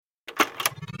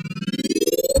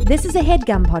This is a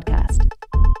HeadGum podcast.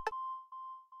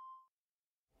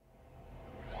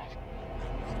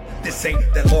 This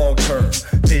ain't that long-term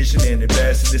vision and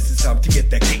investing. This is time to get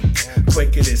that cake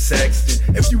quicker than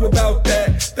Sexton. If you about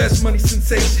that, that's money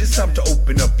sensation. It's time to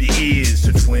open up your ears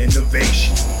to twin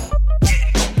innovation.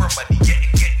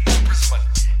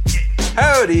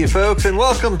 Howdy, folks, and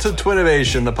welcome to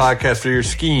Twinnovation, the podcast for your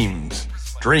schemes,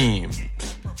 dreams,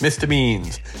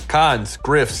 misdemeans, cons,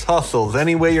 grifts, hustles.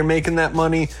 Any way you're making that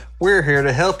money, we're here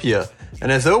to help you.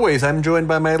 And as always, I'm joined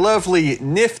by my lovely,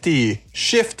 nifty,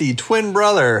 shifty twin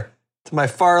brother. To my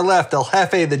far left, El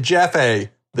Jefe, the Jeffe,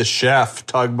 the chef,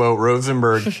 Tugboat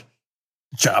Rosenberg.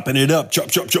 Chopping it up. Chop,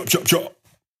 chop, chop, chop, chop.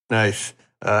 Nice.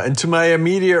 And to my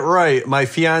immediate right, my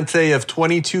fiance of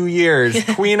 22 years,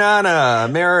 Queen Anna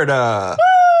Merida.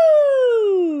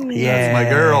 Woo! Yeah. That's my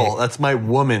girl. That's my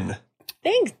woman.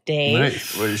 Thanks, Dave.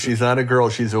 Nice. Well, she's not a girl.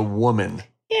 She's a woman.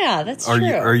 Yeah, that's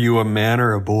true. Are you a man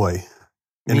or a boy?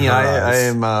 Me, I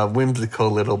am a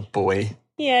whimsical little boy.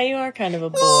 Yeah, you are kind of a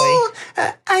boy. Oh,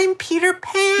 I'm Peter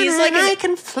Pan. He's like I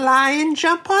can fly and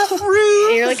jump off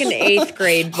roofs. You're like an 8th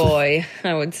grade boy,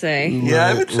 I would say. Yeah,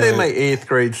 I would say Right. my 8th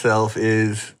grade self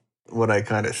is what I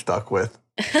kind of stuck with.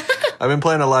 I've been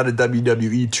playing a lot of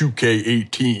WWE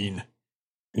 2K18.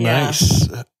 Yeah. Nice.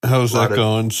 How's Lot that of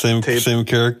going? Same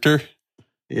character?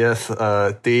 Yes,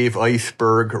 Dave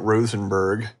Iceberg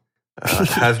Rosenberg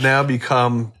has now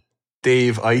become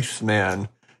Dave Iceman.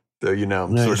 So, you know,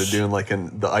 I'm sort of Nice. doing like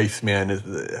the Iceman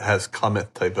has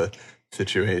cometh type of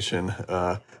situation,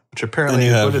 which apparently And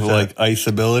you what have is that? like ice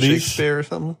abilities? Shakespeare or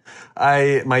something.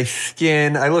 My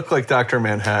skin, I look like Dr.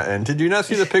 Manhattan. Did you not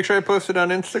see the picture I posted on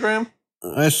Instagram?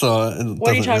 I saw it.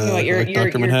 What are you talking about? Your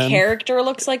Manhattan? character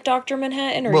looks like Dr.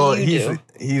 Manhattan, or Well, you do?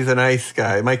 he's a nice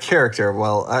guy. My character,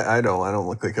 well, I don't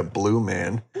look like a blue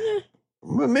man.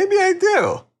 But maybe I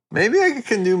do. Maybe I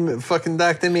can do fucking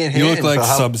Dr. Manhattan. You look like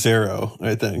so Sub-Zero,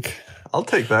 I think. I'll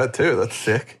take that too. That's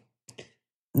sick.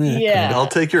 Yeah. I'll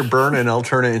take your burn and I'll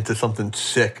turn it into something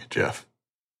sick, Jeff.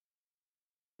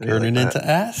 Turn it into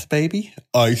ass, baby.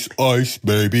 Ice,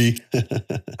 baby.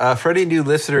 For any new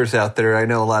listeners out there, I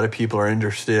know a lot of people are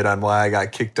interested on why I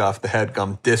got kicked off the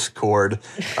HeadGum Discord.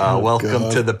 Welcome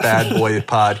God. to the Bad Boy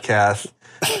Podcast.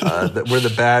 We're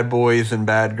the bad boys and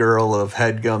bad girl of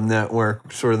HeadGum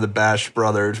Network, sort of the Bash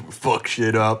Brothers. Fuck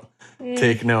shit up,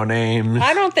 take no names.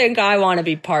 I don't think I want to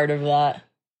be part of that.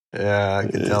 Yeah, I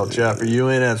can tell. Jeff, are you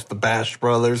in as the Bash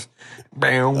Brothers?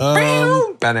 Bow, I bow,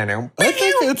 think Dylan,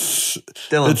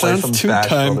 it play some sounds too Bash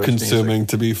time Brothers consuming music.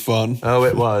 to be fun. Oh,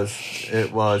 it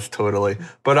was totally.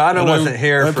 But Anna wasn't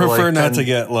here. I for prefer like not 10 to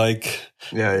get like.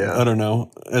 Yeah. I don't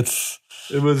know.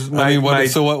 It was.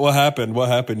 What happened? What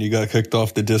happened? You got kicked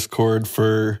off the Discord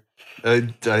for I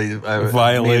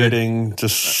violating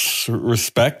just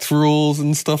respect rules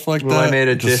and stuff like Well, that. I made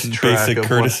a just diss track basic of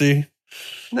courtesy.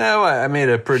 No, I made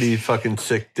a pretty fucking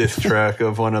sick diss track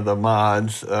of one of the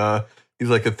mods. He's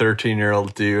like a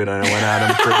 13-year-old dude, and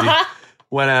I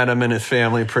went at him and his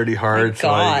family pretty hard. So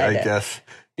I guess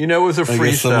it was a I guess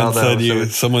freestyle.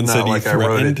 someone said you I wrote it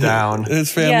threatened down.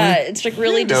 his family. Yeah, it's like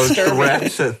really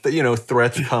disturbing.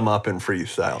 Threats come up in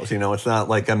freestyles. It's not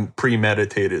like a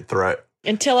premeditated threat.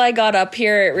 Until I got up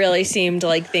here, it really seemed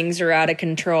like things are out of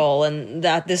control, and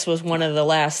that this was one of the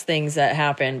last things that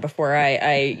happened before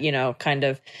I kind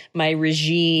of my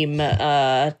regime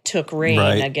took reign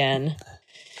again.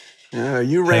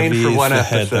 You reigned Heavy for is one the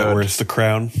head that episode. wears the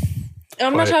crown.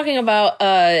 I'm not Quite. talking about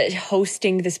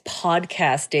hosting this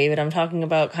podcast, David. I'm talking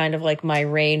about kind of like my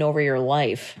reign over your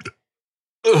life.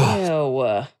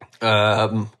 Ugh.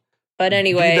 Ew. But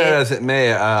anyway, Be that as it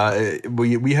may,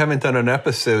 we haven't done an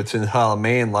episode since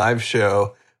Halloween live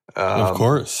show. Of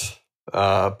course.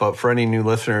 But for any new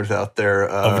listeners out there,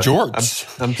 Of George.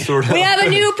 I'm sort of. we have a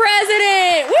new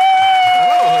president. Woo!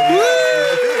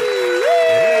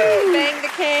 Oh, Bang the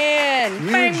can.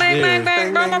 yeah. Bang, bang, bang,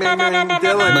 bang. Bang, bang, bang, bang. Dylan, give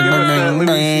us Bang, that bang, Louis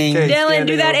bang. CK Dylan,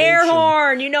 do that standing air ovation.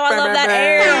 horn. You know I love that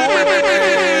air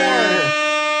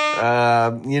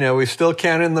horn. We're still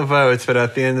counting the votes, but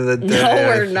at the end of the day, No,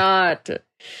 we're not.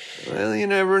 Well, you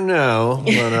never know.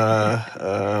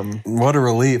 But What a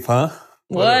relief, huh?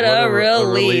 What a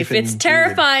relief. indeed. It's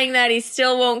terrifying that he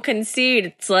still won't concede.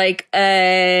 It's like, we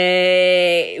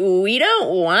don't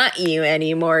want you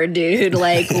anymore, dude.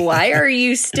 Like, why are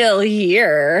you still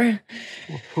here?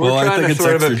 We're I trying think to it's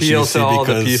sort of extra appeal juicy to all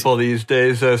the because- people these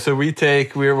days. So we're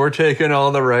taking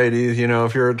all the righties.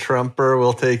 If you're a Trumper,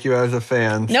 we'll take you as a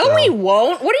fan. No, so. we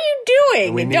won't. What are you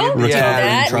doing? We need Don't do the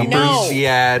that. ad. We No. need the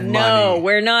ad No, money.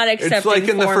 we're not accepting It's like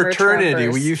in the former fraternity.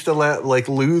 Trumpers. We used to let like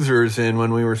losers in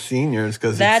when we were seniors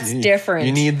because that's different.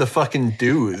 You need the fucking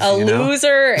dues. A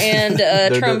loser and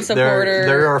a Trump supporter.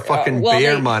 There are fucking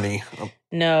bear money.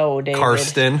 No, David.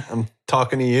 Karsten, I'm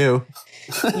talking to you.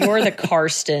 You're the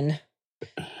Karsten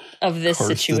of this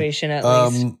situation, at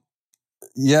least.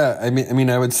 Yeah, I mean,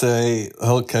 I would say,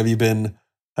 Hulk, have you been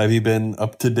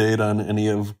up to date on any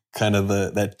of kind of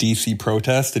that DC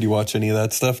protest? Did you watch any of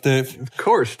that stuff, Dave? Of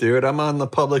course, dude. I'm on the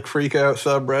public freaking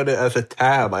subreddit as a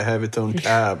tab. I have its own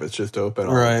tab. It's just open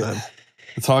all the time.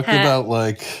 Talk about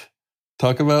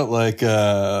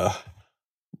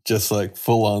just like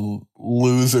full on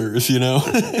losers, you know?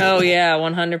 Oh yeah,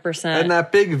 100%. And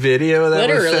that big video that was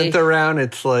Literally. sent around,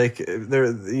 it's like there,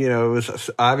 it was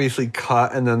obviously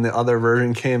cut, and then the other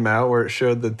version came out where it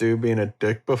showed the dude being a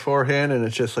dick beforehand, and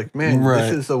it's just like, man,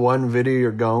 this is the one video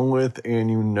you're going with,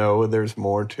 and there's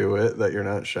more to it that you're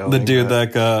not showing. The dude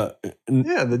that got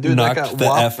knocked the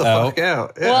F out. Yeah,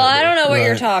 well, I don't know what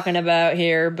you're talking about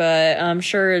here, but I'm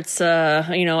sure it's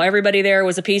everybody there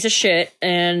was a piece of shit,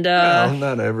 and no,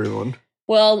 not everyone.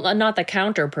 Well, not the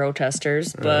counter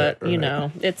protesters, but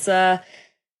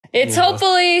it's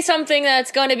hopefully something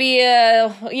that's going to be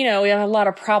we have a lot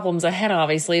of problems ahead,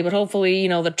 obviously, but hopefully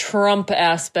the Trump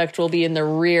aspect will be in the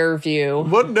rear view.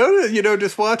 Well, no,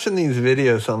 just watching these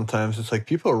videos sometimes, it's like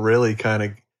people really kind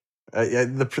of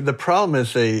the problem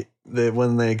is they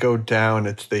when they go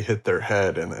down, they hit their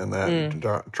head and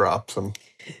that drops them.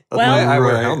 That's why I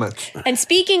wear helmets. And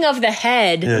speaking of the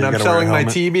head, and I'm selling my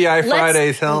TBI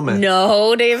Fridays helmet.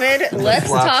 No, David, let's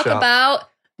talk about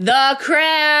the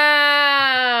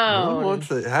Crown.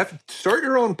 Start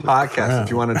your own podcast if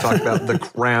you want to talk about the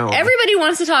Crown. Everybody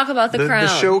wants to talk about the Crown.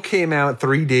 The show came out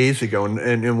 3 days ago,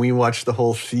 and we watched the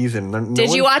whole season.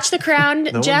 Did you watch the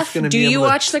Crown, Jeff? Do you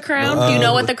watch the Crown? Do you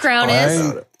know what the Crown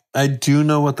is? I do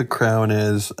know what the Crown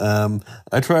is.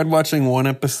 I tried watching one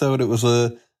episode. It was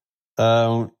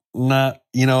I'm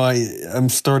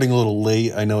starting a little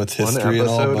late. I know it's history and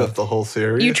all. One episode of the whole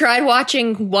series? You tried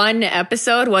watching one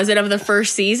episode? Was it of the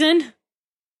first season?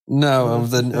 No,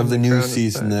 of the new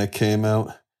season that came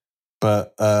out.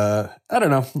 But I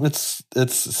don't know. It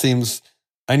seems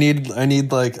I need I'm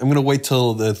gonna wait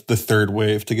till the third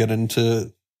wave to get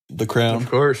into the Crown. Of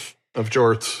course. Of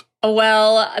jorts.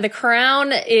 Well, the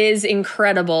Crown is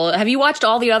incredible. Have you watched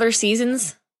all the other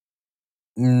seasons?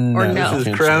 No. This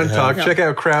is Crown Talk. No. Check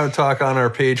out Crown Talk on our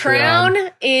Patreon. Crown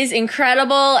is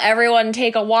incredible. Everyone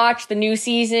take a watch. The new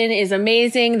season is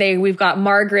amazing. We've got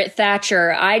Margaret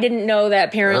Thatcher. I didn't know that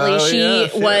apparently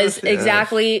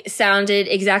sounded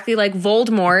exactly like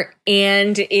Voldemort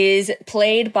and is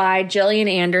played by Gillian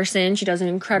Anderson. She does an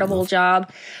incredible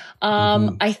job.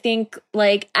 I think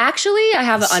actually I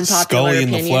have an unpopular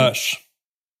opinion. In the flesh.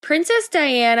 Princess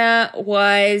Diana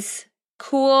was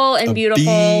cool and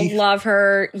beautiful. Love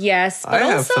her. Yes. But I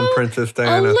have some Princess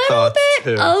Diana thoughts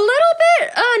too. A little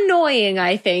bit annoying,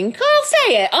 I think. I'll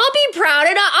say it. I'll be proud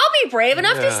enough. I'll be brave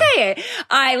enough to say it.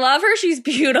 I love her. She's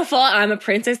beautiful. I'm a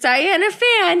Princess Diana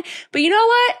fan. But you know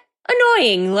what?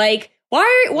 Annoying. Why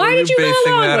did you go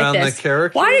along with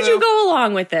this? Why did you go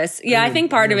along with this? Yeah, I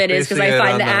think part of it is because I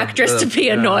find the actress to be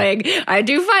annoying. I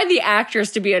do find the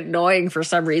actress to be annoying for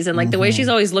some reason. The way she's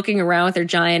always looking around with her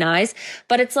giant eyes.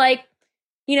 But it's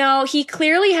he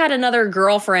clearly had another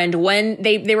girlfriend when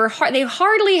they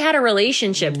hardly had a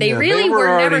relationship. They really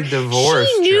were never divorced.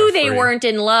 She knew they weren't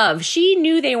in love. She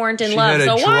knew they weren't in love.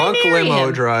 So why marry him?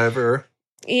 Limo driver.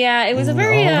 Yeah, it was a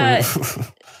very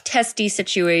testy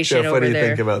situation over there. What do you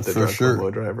think about the drunk limo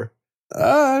driver?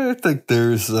 I think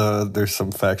there's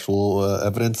some factual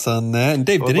evidence on that. And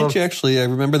Dave, didn't you actually? I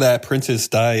remember that Princess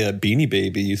Di Beanie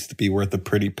Baby used to be worth a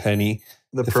pretty penny.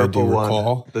 The purple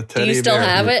one. The teddy do you still bear.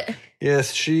 have it?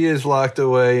 Yes, she is locked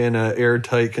away in an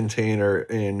airtight container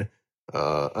in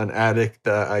an attic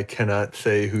that I cannot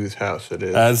say whose house it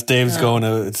is. As Dave's going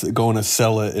to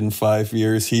sell it in 5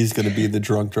 years, he's going to be the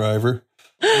drunk driver.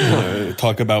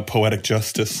 Talk about poetic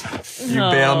justice. You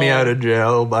bail me out of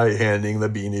jail by handing the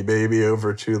Beanie Baby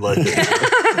over to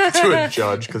to a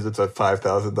judge because it's a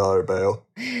 $5,000 bail.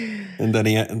 And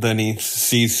then he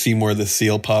sees Seymour the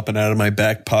Seal popping out of my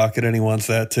back pocket, and he wants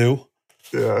that too.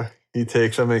 Yeah, he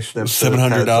takes him.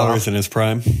 $700 in his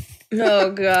prime.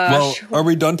 Oh gosh. Well, are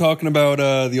we done talking about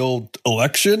the old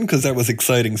election? Because that was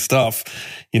exciting stuff.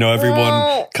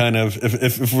 Everyone kind of,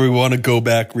 if we want to go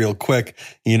back real quick,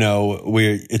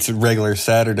 it's a regular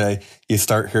Saturday. You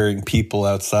start hearing people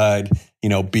outside,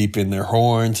 beeping their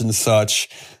horns and such.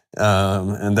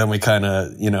 And then we kind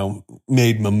of,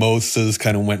 made mimosas,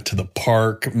 kind of went to the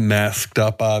park, masked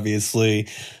up, obviously.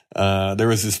 There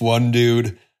was this one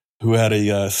dude who had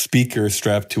a speaker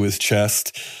strapped to his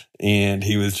chest. and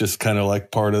he was just kind of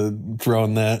like part of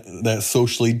throwing that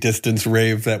socially distanced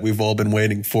rave that we've all been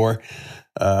waiting for.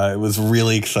 It was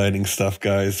really exciting stuff,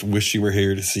 guys. Wish you were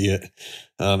here to see it.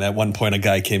 At one point, a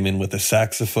guy came in with a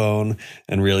saxophone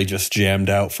and really just jammed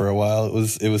out for a while.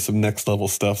 It was some next level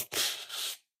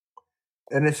stuff.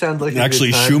 And it sounds like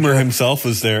actually Schumer himself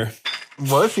was there.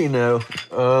 Was he now?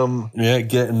 Yeah,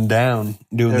 getting down,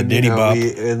 doing the diddy bop.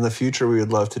 In the future, we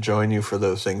would love to join you for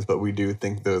those things, but we do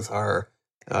think those are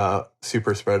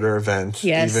super spreader events.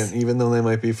 Yes. Even though they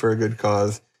might be for a good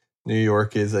cause. New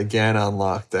York is again on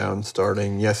lockdown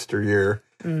starting yesteryear.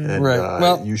 And, right.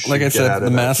 Well, you should like I said,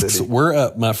 the masks city. were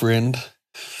up, my friend.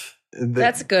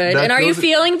 That's good. And are you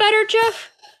feeling better, Jeff?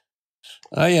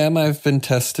 I am. I've been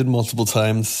tested multiple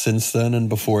times since then and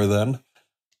before then.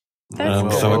 So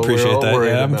I appreciate that.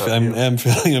 Yeah, I'm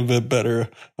feeling a bit better,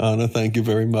 Anna. Thank you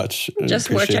very much. Just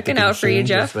we're checking out for you,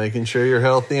 Jeff. Just making sure you're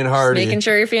healthy and hearty. Just making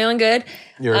sure you're feeling good.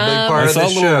 You're a big part of the show. I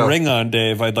saw a little ring on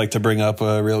Dave. I'd like to bring up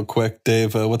real quick.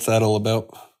 Dave, what's that all about?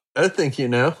 I think you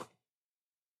know.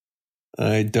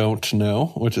 I don't know,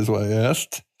 which is why I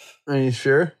asked. Are you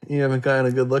sure? You haven't gotten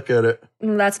a good look at it.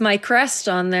 That's my crest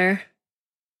on there.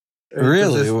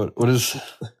 Really? What is...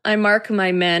 I mark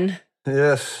my men.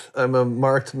 Yes, I'm a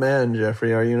marked man,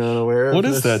 Jeffrey. Are you not aware of this? What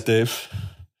is that, Dave?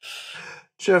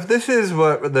 Jeff, this is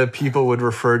what the people would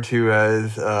refer to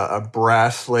as a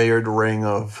brass-layered ring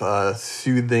of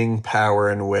soothing power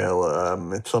and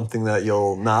will. It's something that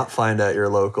you'll not find at your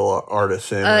local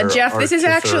artisan. Jeff, this is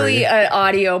actually an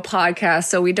audio podcast,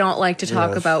 so we don't like to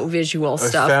talk about visual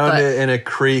stuff. I found it in a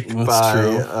creek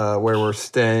by where we're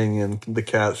staying in the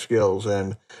Catskills,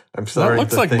 and I'm starting to think...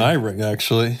 That looks like my ring,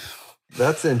 actually.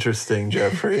 That's interesting,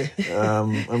 Jeffrey.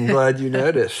 I'm glad you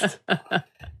noticed.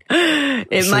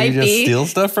 It so might you just be. Steal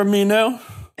stuff from me now?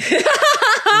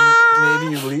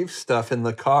 Maybe you leave stuff in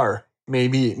the car.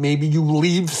 Maybe you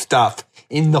leave stuff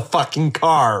in the fucking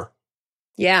car.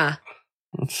 Yeah.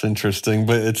 That's interesting,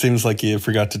 but it seems like you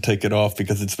forgot to take it off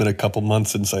because it's been a couple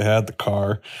months since I had the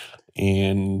car,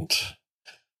 and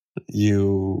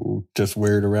you just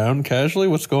wear it around casually.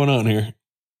 What's going on here?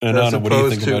 And Anna, what do you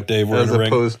think about Dave wearing a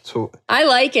ring? I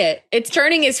like it. It's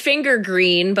turning his finger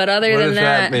green, but other than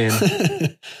that, mean?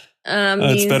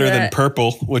 It's better than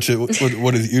purple, what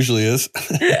it usually is.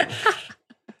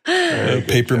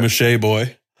 Paper mache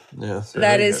boy. Yes,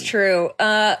 that is true.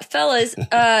 Fellas,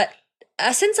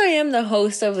 since I am the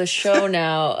host of the show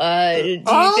now,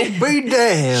 be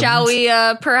damned. Shall we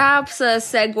perhaps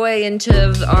segue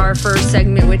into our first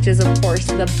segment, which is, of course,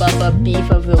 the Bubba Beef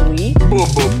of the Week?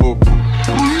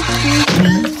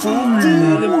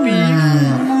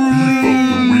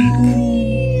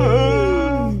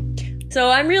 So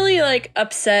I'm really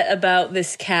upset about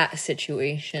this cat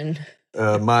situation.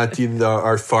 Monty,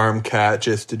 our farm cat,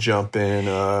 just to jump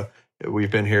in,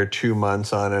 we've been here 2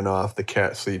 months on and off. The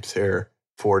cat sleeps here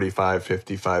 45,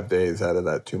 55 days out of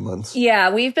that 2 months. Yeah,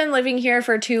 we've been living here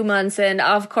for 2 months. And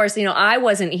of course, I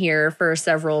wasn't here for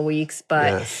several weeks,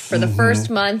 but for the first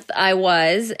month I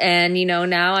was. And,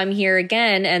 now I'm here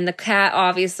again. And the cat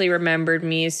obviously remembered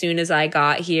me as soon as I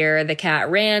got here. The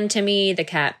cat ran to me. The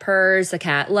cat purrs. The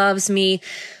cat loves me.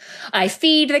 I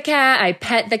feed the cat. I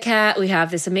pet the cat. We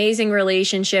have this amazing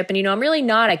relationship. And, I'm really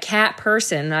not a cat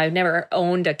person. I've never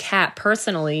owned a cat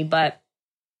personally, but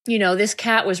this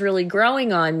cat was really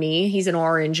growing on me. He's an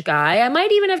orange guy. I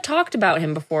might even have talked about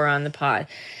him before on the pod.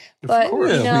 But,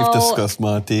 we've discussed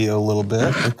Monty a little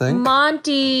bit, I think.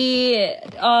 Monty,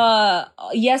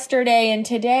 yesterday and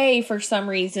today, for some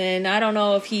reason, I don't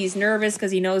know if he's nervous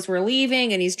because he knows we're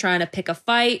leaving and he's trying to pick a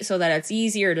fight so that it's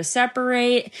easier to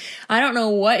separate. I don't know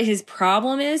what his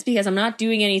problem is because I'm not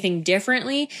doing anything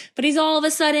differently, but he's all of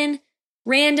a sudden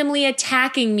randomly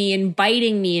attacking me and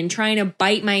biting me and trying to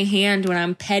bite my hand when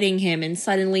I'm petting him and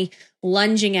suddenly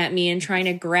lunging at me and trying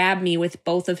to grab me with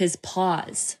both of his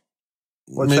paws.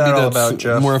 What's maybe that all about,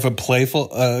 Jeff? More of a playful,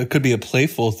 could be a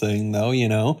playful thing though,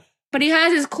 But he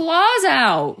has his claws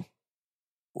out.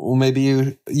 Well, maybe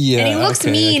and he looks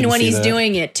mean when he's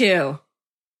doing it too.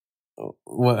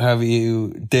 What have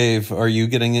you, Dave? Are you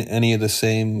getting any of the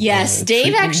same? Yes,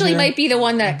 Dave actually might be the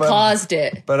one that caused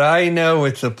it. But I know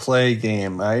it's a play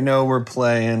game. I know we're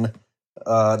playing.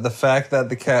 The fact that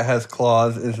the cat has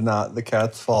claws is not the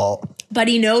cat's fault. But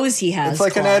he knows he has. It's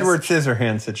like claws. An Edward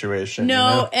Scissorhands situation.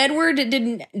 No, Edward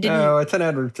didn't. No, it's an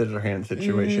Edward Scissorhands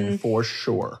situation for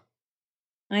sure.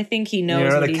 I think he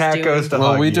knows what the cat he's goes to doing.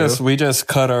 hug we just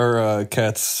cut our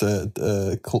cat's. See,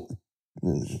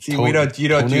 you don't do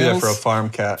that for a farm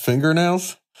cat.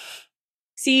 Fingernails?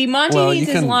 See, Monty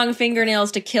needs his long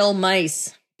fingernails to kill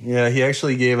mice. Yeah, he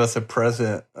actually gave us a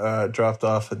present, dropped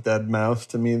off a dead mouse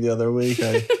to me the other week.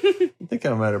 I think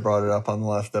I might have brought it up on the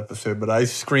last episode, but I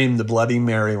screamed Bloody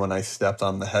Mary when I stepped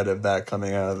on the head of that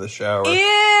coming out of the shower. Ew!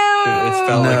 It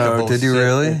felt like a No, did you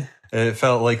really? It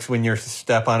felt like when you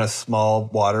step on a small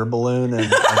water balloon and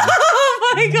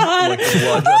Oh my god! like the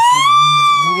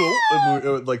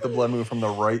blood like the blood moved from the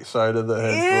right side of the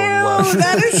head to the left. Ew,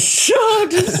 that is so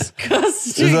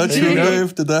disgusting. Is that true, dude.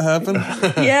 Dave? Did that happen?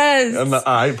 Yes. And the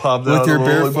eye popped out With your a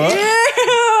bare little foot?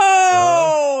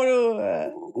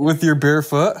 Ew. With your bare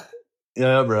foot?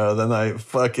 Yeah, bro. Then I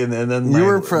fucking and then You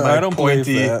were I don't believe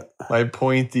pointy, that. my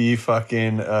pointy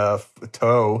fucking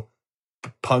toe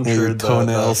punctured Your the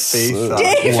toenails, face off.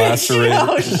 David, lacerated.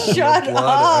 no, The shut blood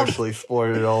up. actually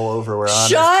splurted all over where I'm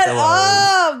Shut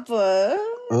up.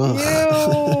 Ugh.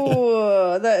 Ew.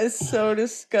 That is so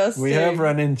disgusting. We have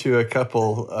run into a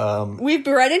couple. We've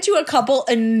run into a couple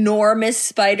enormous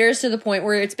spiders to the point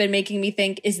where it's been making me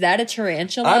think, is that a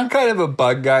tarantula? I'm kind of a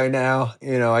bug guy now.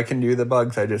 You know, I can do the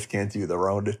bugs. I just can't do the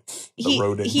rodents. I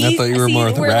thought you were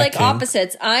more the we're rat like king.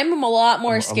 opposites. I'm a lot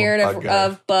more I'm a scared bug guy.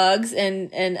 of bugs,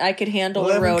 and I could handle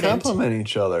Well, a then we rodent. complement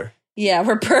each other. Yeah,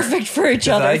 we're perfect for each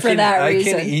other I for can, that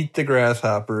reason. I can eat the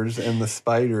grasshoppers and the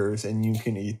spiders, and you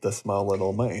can eat the small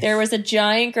little mice. There was a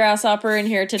giant grasshopper in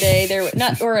here today.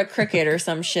 Or a cricket or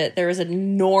some shit. There was an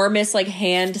enormous, like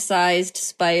hand-sized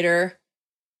spider.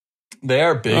 They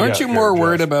are big. Aren't out you there, more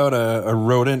worried Jeff. about a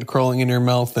rodent crawling in your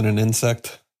mouth than an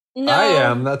insect? No, I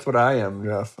am. That's what I am,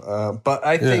 Jeff. But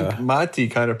I think Yeah. Monty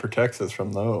kind of protects us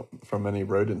from any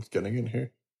rodents getting in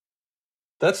here.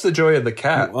 That's the joy of the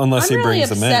cat. Unless I'm he really brings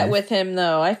them upset in. with him,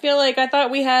 though. I feel like I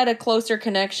thought we had a closer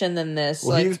connection than this.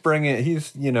 Well, like,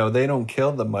 you know, they don't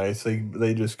kill the mice.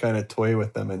 They just kind of toy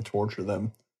with them and torture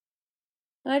them.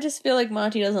 I just feel like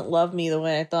Monty doesn't love me the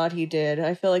way I thought he did.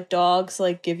 I feel like dogs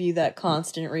like give you that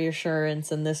constant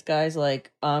reassurance, and this guy's like,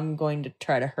 I'm going to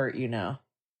try to hurt you now.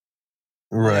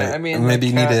 Right. Yeah, I mean, maybe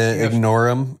you the need cat- to you have- ignore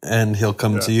him and he'll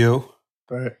come to you.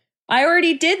 Right. I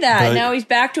already did that. But- Now he's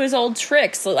back to his old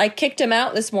tricks. So I kicked him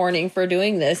out this morning for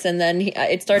doing this, and then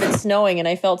it started snowing, and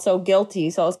I felt so guilty.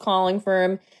 So I was calling for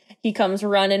him. He comes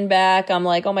running back. I'm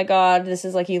like, oh my god, this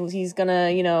is like he's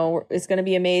gonna, you know, it's gonna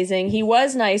be amazing. He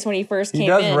was nice when he first came He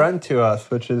does in. run to us,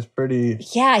 which is pretty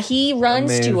Yeah, he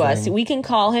runs to us. Amazing. We can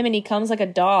call him, and he comes like a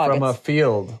dog. from a It's-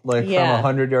 field, like Yeah. from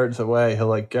 100 yards away. He'll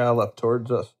like gallop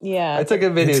towards us. yeah, I took a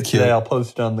video It's cute. today. I'll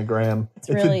post it on the gram. It's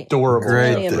really- adorable.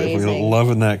 Great. really amazing. We're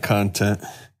loving that content.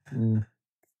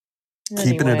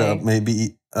 Keeping it Anyway. up,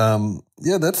 maybe.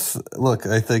 Yeah, look,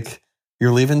 I think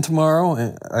you're leaving tomorrow.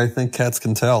 And I think cats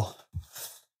can tell.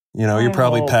 You know, I you're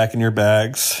probably hope. packing your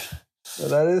bags. So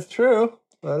that is true.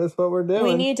 That is what we're doing.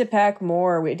 We need to pack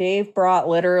more. Dave brought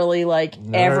literally like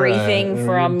All everything right.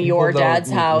 from People your don't-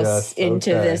 dad's house yes,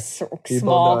 into okay. this People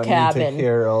small don't need cabin. to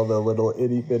hear all the little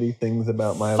itty bitty things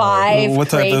about my life. Five What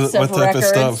type crates of of stuff?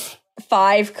 records.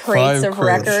 5 crates Five of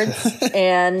crates. records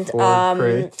and 4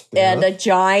 crates, yeah. and a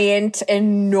giant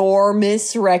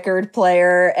enormous record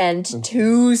player and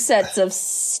 2 sets of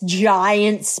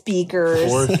giant speakers.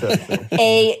 4 sessions.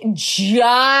 A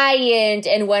giant,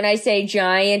 and when I say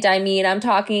giant, I mean I'm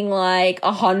talking like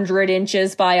 100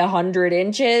 inches by 100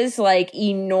 inches, like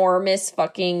enormous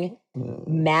fucking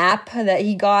map that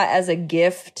he got as a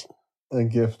gift. A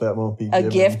gift that won't be A given.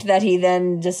 gift that he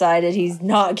then decided he's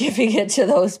not giving it to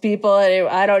those people, and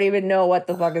I don't even know what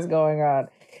the fuck is going on.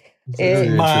 Very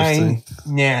Mine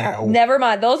now. Never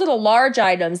mind. Those are the large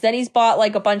items. Then he's bought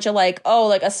like a bunch of like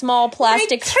a small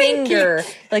plastic finger.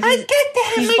 Like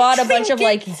he's bought a bunch of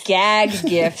like gag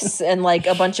gifts and like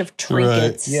a bunch of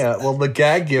trinkets. Yeah, well, the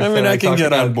gag gift. I mean, that I can talked get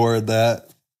about, on board that.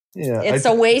 Yeah, It's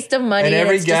a waste of money, and and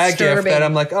every it's gag gift disturbing. that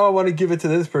I'm like, oh, I want to give it to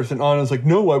this person. Anna's like,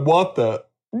 no, I want that.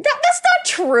 That's not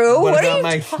true. What What about are you?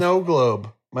 my snow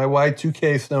globe? My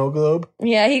Y2K snow globe?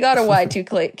 Yeah, he got a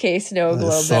Y2K snow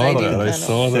globe. I saw I do that. I kinda-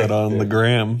 saw that on the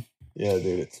gram. Yeah,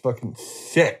 dude, it's fucking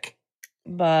sick.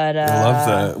 But I love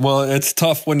that. Well, it's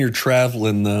tough when you're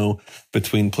traveling though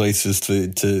between places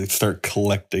to start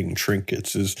collecting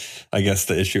trinkets. Is I guess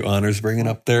the issue Honor's bringing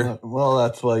up there. Well,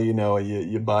 that's why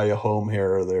you buy a home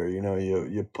here or there. You know,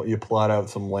 you plot out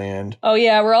some land. Oh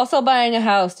yeah, we're also buying a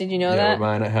house. Did you know Yeah, that? we're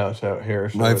buying a house out here.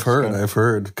 So I've it's heard. gonna- I've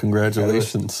heard.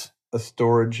 Congratulations. a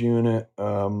storage unit,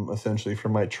 essentially for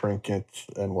my trinkets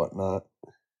and whatnot.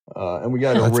 And we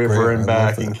got a That's river great. I and love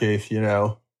back that. in case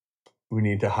we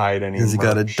need to hide any. Because you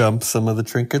got to merch. dump some of the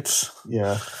trinkets.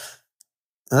 Yeah.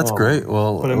 That's Oh, great.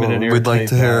 Well, put 'em in an we'd like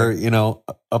to airtight hear,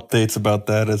 updates about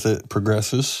that as it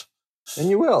progresses. And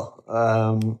you will.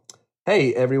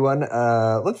 Hey, everyone,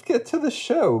 let's get to the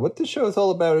show. What the show is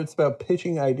all about, it's about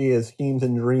pitching ideas, schemes,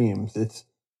 and dreams.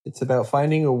 It's about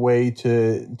finding a way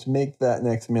to make that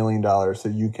next $1 million so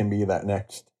you can be that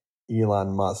next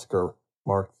Elon Musk or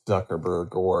Mark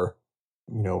Zuckerberg or,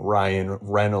 Ryan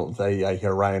Reynolds. I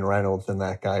hear Ryan Reynolds and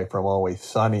that guy from Always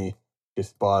Sunny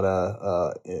just bought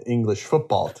a English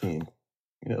football team.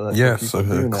 That's yes,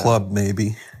 a club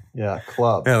maybe. Yeah,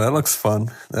 club. Yeah, that looks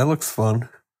fun.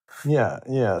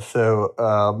 Yeah.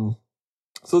 So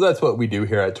that's what we do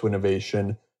here at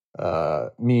Twinnovation.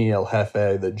 Me, El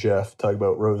Jefe, the Jeff,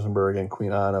 Tugboat Rosenberg, and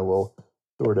Queen Anna will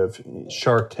sort of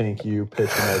Shark Tank you,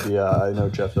 pitch an idea. I know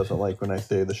Jeff doesn't like when I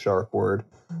say the shark word,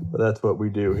 but that's what we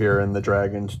do here in the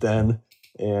Dragon's Den.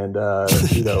 And, and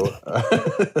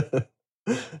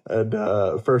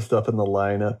first up in the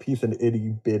lineup, he's an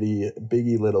itty bitty,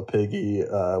 biggie little piggy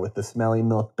with the smelly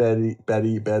milk belly.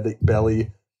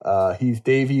 He's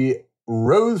Davey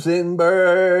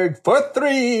Rosenberg for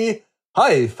 3.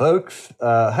 Hi, folks.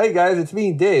 Hey, guys, it's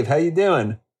me, Dave. How you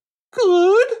doing?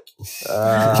 Good.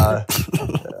 Allow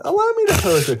me to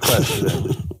pose a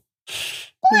question.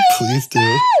 Please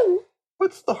do.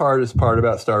 What's the hardest part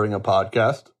about starting a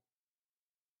podcast?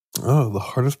 Oh, the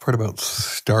hardest part about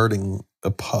starting a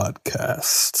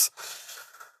podcast.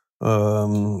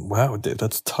 Wow, Dave,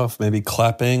 that's tough. Maybe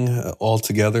clapping all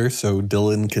together so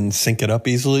Dylan can sync it up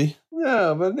easily.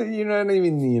 Yeah, but you're not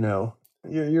even,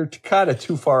 you're kind of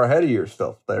too far ahead of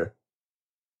yourself there.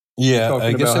 Yeah,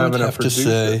 I guess I would have to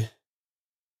say,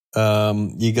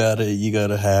 you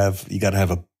gotta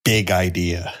have a big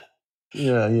idea.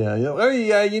 Yeah. Oh,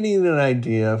 yeah, you need an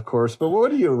idea, of course, but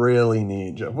what do you really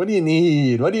need, Jeff? What do you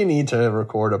need? What do you need to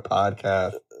record a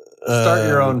podcast? Start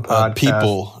your own podcast.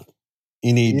 People.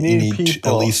 You need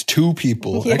people. At least 2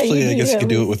 people. Yeah, actually, I guess you could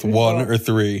do it with 1 or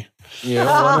 3. Yeah,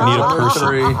 Need a one or person.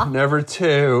 3, never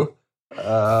 2.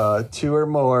 2 or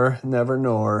more, never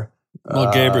nor.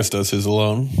 Well, Gabrus does his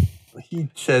alone. He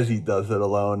says he does it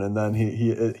alone, and then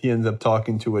he ends up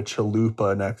talking to a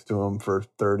chalupa next to him for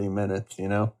 30 minutes,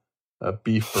 a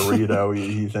beef burrito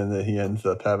he ends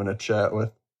up having a chat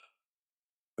with.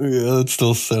 Yeah, that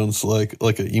still sounds like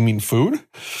you mean food?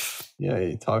 Yeah,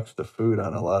 he talks to food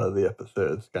on a lot of the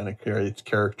episodes. Kind of creates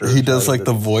character. He does like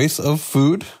the voice of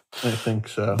food? I think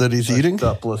so. That he's eating? I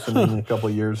stopped listening a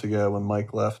couple years ago when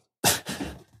Mike left.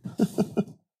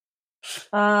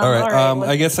 All right.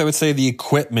 I guess I would say the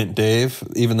equipment, Dave,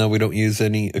 even though we don't use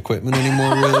any equipment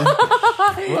anymore, really.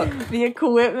 The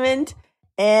equipment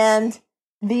and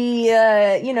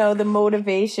the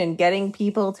motivation, getting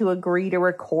people to agree to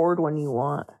record when you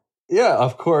want. Yeah,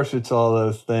 of course, it's all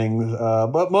those things,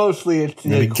 but mostly it's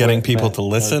maybe getting people to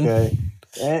listen. Okay?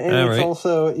 And it's right.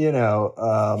 also,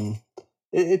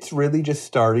 it's really just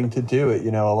starting to do it.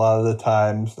 A lot of the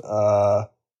times,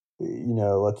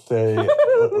 let's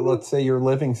say your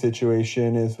living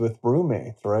situation is with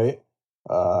roommates, right?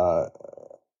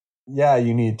 Yeah,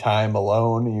 you need time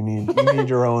alone. You need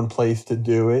your own place to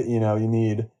do it. You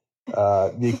need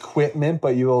the equipment,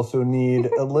 but you also need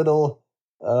a little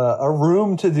a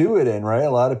room to do it in, right?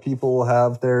 A lot of people will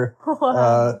have their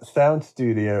sound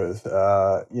studios,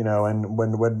 and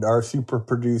when our super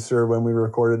producer, when we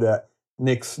recorded at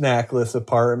Nick's Snackless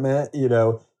apartment, he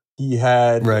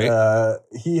had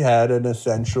an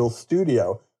essential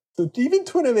studio. So even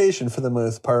Twinnovation, for the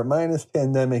most part, minus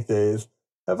pandemic days,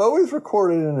 I've always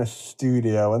recorded in a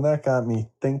studio, and that got me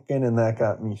thinking, and that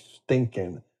got me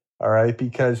stinking. All right,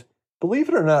 because believe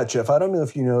it or not, Jeff, I don't know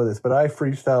if you know this, but I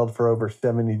freestyled for over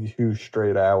 72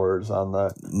 straight hours on the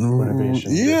Twinnovation.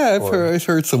 Yeah, I've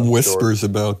heard some whispers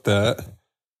about that.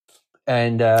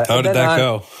 And how did that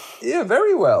go? Yeah,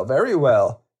 very well, very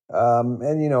well.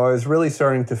 And I was really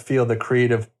starting to feel the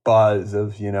creative buzz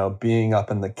of being up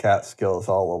in the Catskills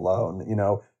all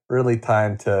alone. Really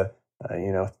time to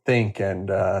think and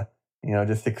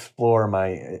just explore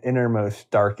my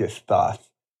innermost, darkest thoughts.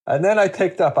 And then I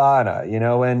picked up Anna,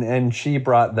 and she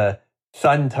brought the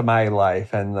sun to my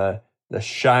life and the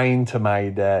shine to my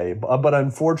day. But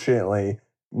unfortunately,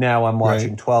 now I'm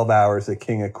watching 12 hours of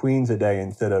King of Queens a day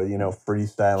instead of,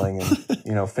 freestyling and,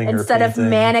 finger instead of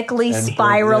manically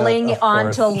spiraling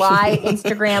onto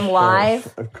Instagram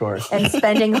Live. Of course. And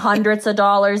spending hundreds of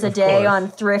dollars a day on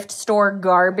thrift store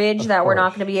garbage that we're not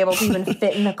going to be able to even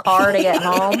fit in the car to get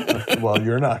home. Well,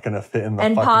 you're not going to fit in the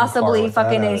and possibly car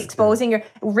fucking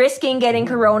risking getting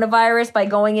coronavirus by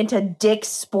going into Dick's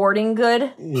Sporting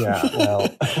Good. Yeah, well.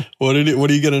 What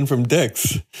are you getting from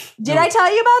Dick's? Did I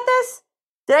tell you about this?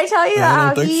 Did I tell you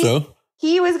I don't think so.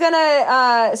 He was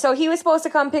gonna, so he was supposed to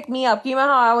come pick me up. You know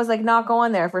how I was not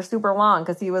going there for super long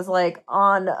because he was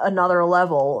on another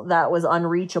level that was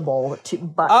unreachable.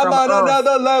 I'm on Earth.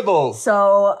 Another level.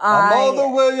 So I'm all the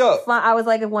way up. I was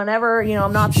like, whenever,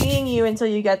 I'm not seeing you until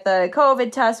you get the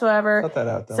COVID test, whatever. Cut that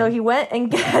out, though. So he went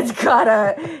and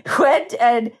went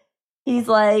and he's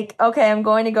like, okay, I'm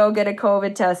going to go get a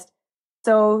COVID test.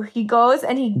 So he goes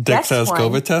and he Dick's gets has one.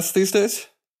 COVID tests these days?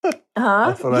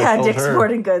 That's what I Yeah, told Dick's her.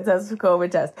 Sporting Goods has a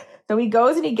COVID test. So he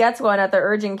goes and he gets one at the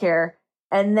urgent care.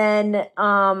 And then,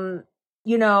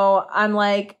 you know, I'm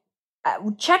like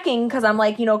checking because I'm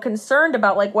like, you know, concerned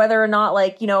about like whether or not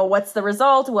like, you know, what's the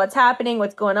result, what's happening,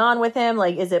 what's going on with him.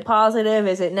 Like, is it positive?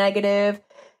 Is it negative?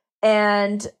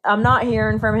 And I'm not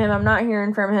hearing from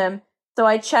him. So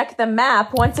I check the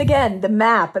map once again. The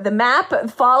map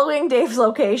following Dave's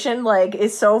location like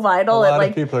is so vital. A lot It like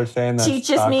of people are saying that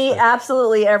teaches me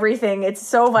absolutely everything. It's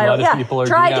so vital. lot of people are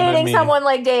Try DMing dating me. someone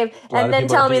like Dave lot and of then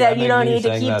people tell are me that you DMing don't me need to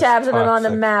saying keep that's tabs of him on the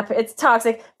toxic. map. It's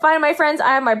toxic. Find my friends.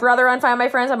 I have my brother on Find My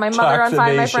Friends. I have my mother on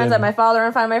Find My Friends. I have my father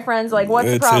on Find My Friends. Like, what's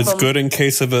the problem? It's good in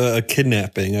case of a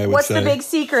kidnapping, I would What's say. the big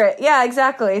secret? Yeah,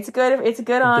 exactly. It's good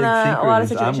on a lot of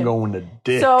situations. I'm going to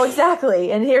Dick. So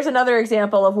exactly. And here's another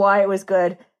example of why it was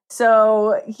good.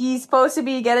 So he's supposed to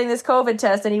be getting this COVID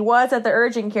test and he was at the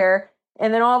urgent care.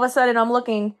 And then all of a sudden I'm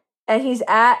looking and he's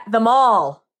at the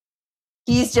mall.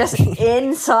 He's just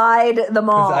inside the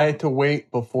mall. Because I had to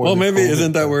wait before. Well, the maybe COVID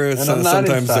isn't that test. where And I'm not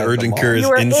sometimes the inside urgent mall. care is You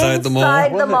were inside the mall? inside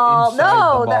the Wasn't mall. inside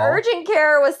No, the the mall. urgent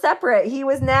care was separate. He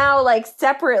was now like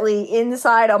separately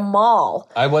inside a mall.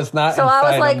 I was not. So inside I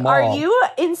was like, a mall. "Are you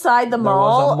inside the There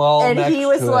mall?" was a mall And next he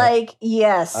was to it. like,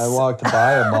 "Yes." I walked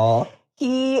by a mall.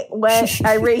 He went.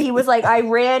 He was like, "I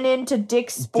ran into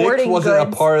Dick's Sporting Dick's wasn't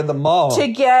Goods a part of the mall. to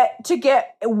get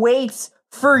weights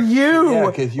for you." Yeah,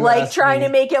 'cause you like asked trying me-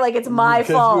 to make it like it's my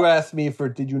Because fault. you asked me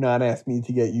did you not ask me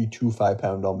to get you 2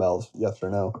 5-pound dumbbells? Yes or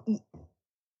no?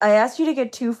 I asked you to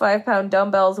get 2 5-pound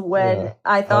dumbbells when Yeah.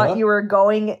 I thought Huh? you were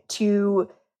going to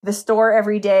the store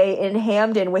every day in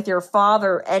Hamden with your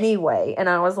father anyway. And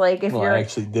I was like, if Well, I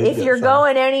actually did if get you're some.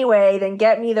 going anyway, then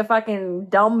get me the fucking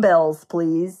dumbbells,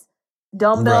 please.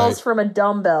 Dumbbells Right. from a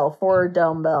dumbbell for a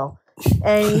dumbbell.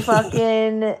 And he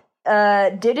fucking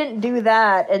didn't do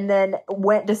that and then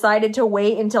decided to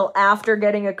wait until after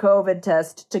getting a COVID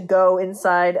test to go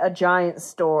inside a giant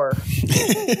store.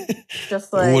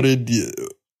 Just like What did you?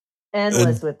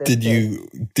 endless with this. Did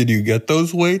kid. you get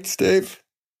those weights, Dave?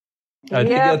 I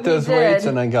did Yeah, get those we weights, did.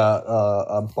 and I got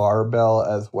a barbell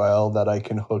as well that I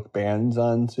can hook bands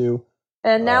onto.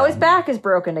 And now his Um, back is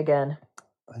broken again.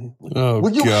 Oh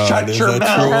Will you God! shut Is your that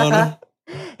mouth? true, Anna?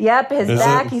 Yep, his Is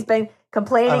back. it? He's been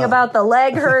complaining Uh, about the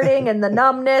leg hurting and the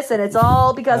numbness, and it's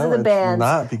all because No, of the it's bands.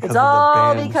 not because It's of the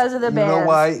all bands. because of the You bands. know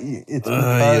why? It's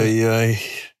because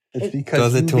it's because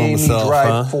Does he it to made himself, me drive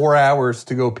huh? 4 hours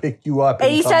to go pick you up.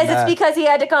 And he come says back. it's because he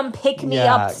had to come pick me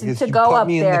up 'cause to you go put up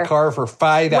me there. in the car for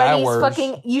 5 when hours. he's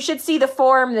fucking, you should see the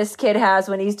form this kid has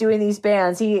when he's doing these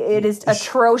bands. It is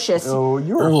atrocious. Oh,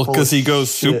 you're Well, full because of he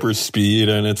goes shit. super speed,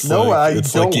 and it's No, like I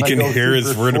it's like don't. you I can go hear his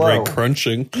super vertebrae slow.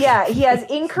 crunching. Yeah, he has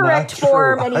incorrect Not true.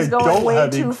 form and he's I going don't way have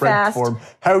too incorrect fast. form.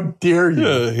 How dare you?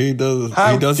 Yeah, he does.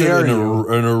 How he does it dare in you?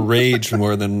 a rage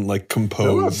more than like No,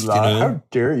 composed. I'm You not. know. How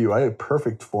dare you? I have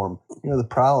perfect form. You know, the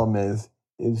problem is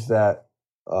that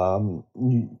there's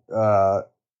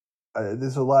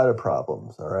a lot of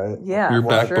problems, all right? Yeah, Your for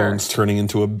backbone's sure. turning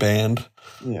into a band.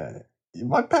 Yeah.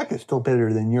 My back is still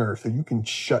better than yours, so you can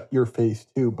shut your face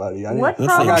too, buddy. What That's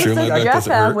problem not does true. My back Jeff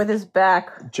doesn't have hurt. with his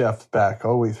back? Jeff's back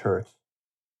always hurts.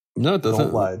 No, it doesn't.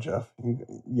 Don't lie, Jeff.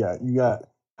 You got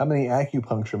how many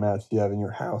acupuncture mats do you have in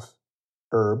your house,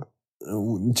 Herb?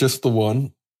 Just the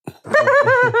one.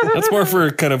 That's more for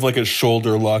kind of like a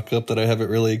shoulder lockup that I haven't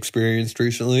really experienced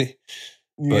recently.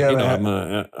 But you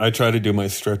know, I try to do my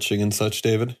stretching and such,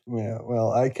 David. Yeah,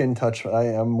 well, I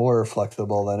am more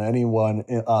flexible than anyone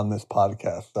on this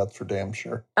podcast. That's for damn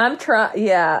sure. I'm trying.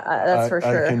 Yeah, that's for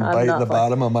sure. I can I'm bite not the flexible.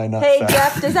 bottom of my nutsack. Hey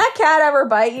Jeff, does that cat ever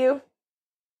bite you?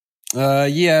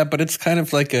 Yeah, but it's kind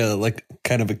of like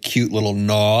a cute little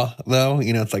gnaw, though.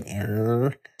 You know, it's like.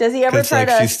 "Arr." Does he ever 'Cause, try like,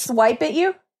 to she's- swipe at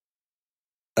you?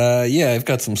 Yeah, I've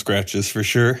got some scratches for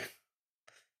sure.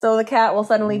 So the cat will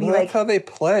suddenly be Well, like, that's how they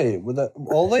play.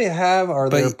 All they have are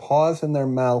their But- paws in their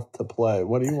mouth to play.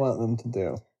 What do you want them to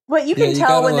do? "What? You Yeah, can tell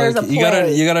gotta, when there's a like,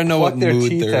 play." you gotta know Pluck what their mood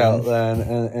teeth they're out in. then,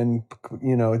 and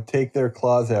take their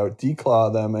claws out,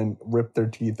 declaw them, and rip their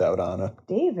teeth out on it.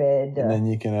 David. And then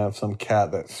you can have some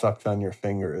cat that sucks on your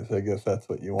fingers. I guess that's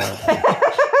what you want.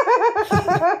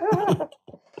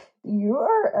 You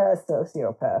are a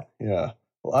sociopath. Yeah.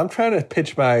 Well, I'm trying to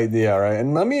pitch my idea, right?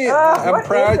 And I'm what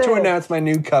proud is to it? announce my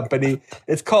new company.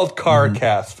 It's called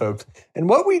CarCast, folks. And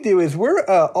what we do is we're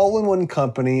an all-in-one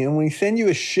company, and we send you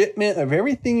a shipment of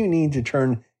everything you need to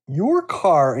turn your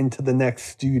car into the next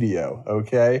studio,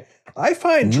 okay? I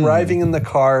find driving in the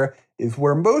car is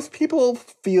where most people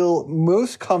feel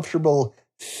most comfortable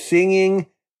singing,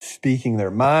 speaking their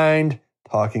mind,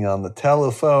 talking on the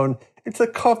telephone. It's a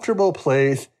comfortable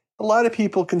place. a lot of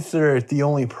people consider it the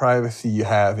only privacy you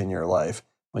have in your life.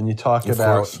 When you talk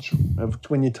about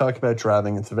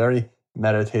driving, it's a very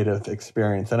meditative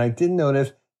experience. And I did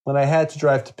notice when I had to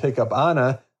drive to pick up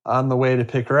Anna, on the way to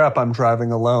pick her up, I'm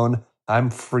driving alone. I'm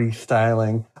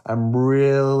freestyling. I'm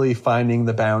really finding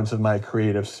the bounds of my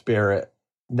creative spirit.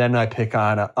 Then I pick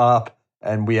Anna up,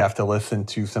 and we have to listen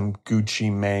to some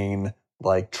Gucci Mane,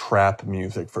 like trap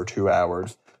music for 2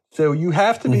 hours. So you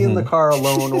have to be in the car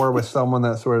alone or with someone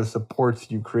that sort of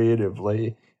supports you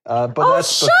creatively. But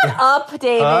shut up,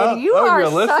 David. Huh?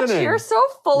 You're so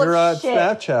full of shit.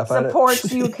 Snapchat.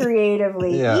 Supports you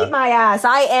creatively. Yeah. Eat my ass.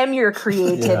 I am your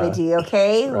creativity,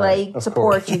 okay? Right. Like,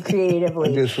 support you creatively.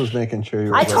 I just was making sure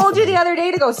you were I told you the other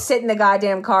day to go sit in the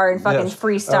goddamn car and fucking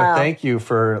freestyle. Thank you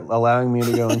for allowing me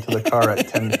to go into the car at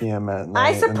 10 p.m. at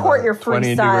night. I support your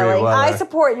freestyling. I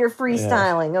support your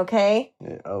freestyling, okay?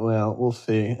 Yeah, well, we'll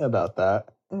see about that.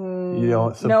 You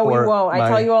don't support. No, we won't. I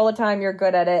tell you all the time you're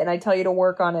good at it, and I tell you to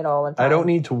work on it all the time. I don't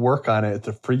need to work on it. It's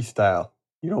a freestyle.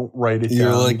 You don't write it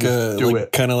down. You're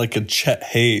like kind of like a Chet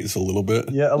Hayes a little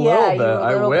bit. Yeah, a little bit.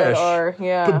 I wish.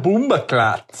 The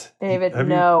Boombaclat. David,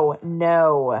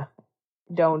 no.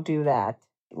 Don't do that.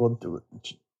 Well, do it.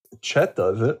 Chet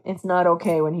does it. It's not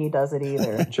okay when he does it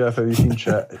either. Jeff, have you seen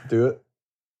Chet do it?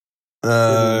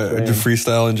 Do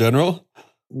freestyle in general?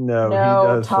 No, he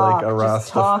does talk, like a just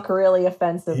talk really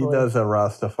offensively. He does a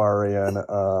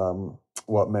Rastafarian,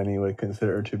 what many would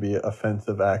consider to be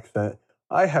offensive accent.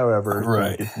 I,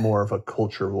 however, think it's more of a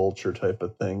culture vulture type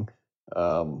of thing.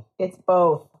 It's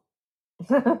both.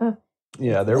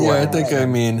 Yeah, I think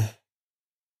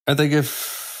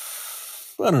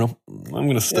if I don't know, I'm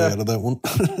going to stay out of that one.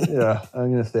 Yeah,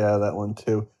 I'm going to stay out of that one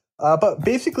too. But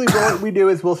basically, what we do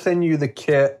is we'll send you the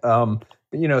kit.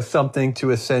 Something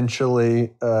to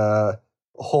essentially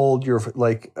hold your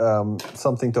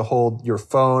something to hold your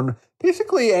phone.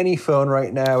 Basically, any phone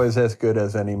right now is as good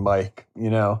as any mic. You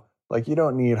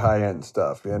don't need high end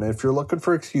stuff. And if you're looking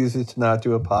for excuses to not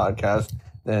do a podcast,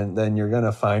 then you're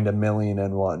gonna find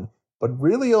 1,000,001. But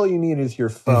really, all you need is your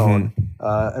phone.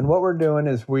 And what we're doing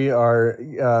is we are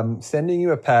sending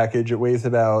you a package. It weighs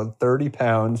about 30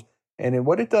 pounds, and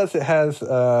what it does, it has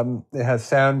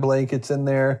sound blankets in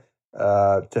there.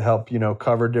 To help,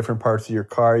 cover different parts of your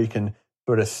car. You can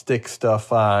sort of stick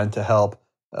stuff on to help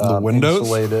the windows?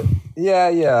 Insulate it.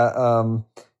 Yeah.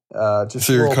 Just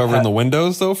so you're covering the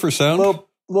windows, though, for sound?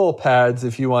 Little pads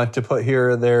if you want to put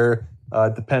here or there,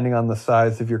 depending on the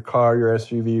size of your car, your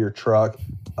SUV, your truck.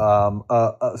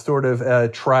 A sort of a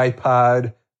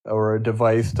tripod or a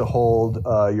device to hold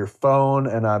your phone,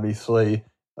 and obviously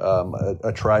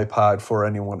a tripod for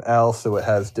anyone else, so it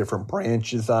has different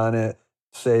branches on it.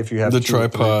 Say if you have the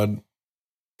tripod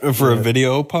for a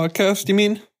video podcast, you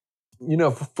mean?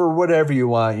 For whatever you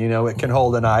want. It can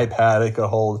hold an iPad, it could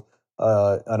hold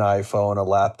an iPhone, a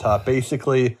laptop.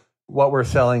 Basically, what we're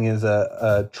selling is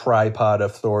a tripod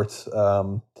of sorts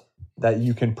that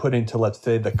you can put into, let's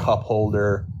say, the cup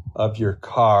holder of your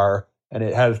car, and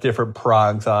it has different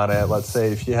prongs on it. Let's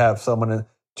say if you have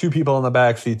two people in the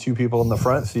back seat, two people in the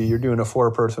front seat, you're doing a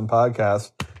 4-person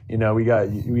podcast. We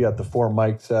got the 4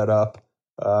 mics set up.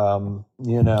 Well,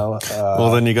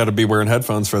 then you got to be wearing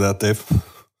headphones for that, Dave.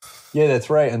 Yeah, that's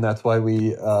right, and that's why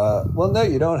we. No,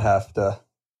 you don't have to.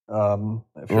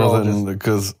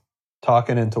 Because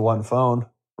talking into one phone,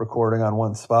 recording on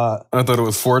one spot. I thought it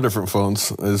was 4 different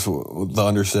phones. Is the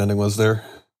understanding was there?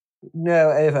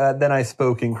 No, then I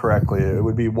spoke incorrectly. It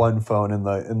would be one phone in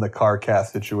the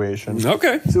CarCast situation.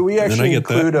 Okay, so we actually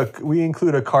include a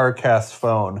CarCast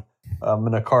phone.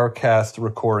 And a CarCast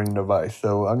recording device.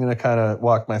 So I'm going to kind of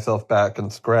walk myself back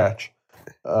and scratch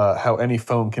how any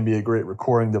phone can be a great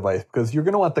recording device, because you're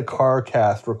going to want the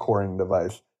CarCast recording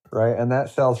device, right? And that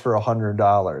sells for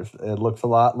 $100. It looks a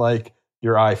lot like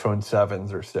your iPhone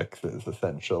 7s or 6s,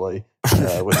 essentially,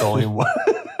 with only one.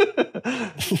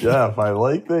 Jeff, I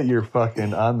like that you're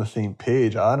fucking on the same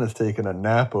page. Anna's taking a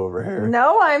nap over here.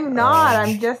 No, I'm not.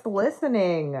 I'm just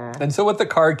listening. And so what the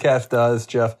CarCast does,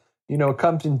 Jeff, it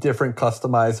comes in different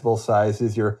customizable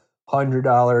sizes, your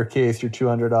 $100 case, your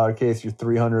 $200 case, your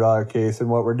 $300 case. And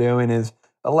what we're doing is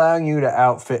allowing you to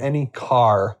outfit any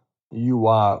car you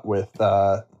want with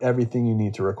everything you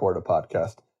need to record a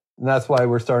podcast. And that's why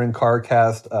we're starting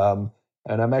CarCast.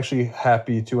 And I'm actually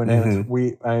happy to announce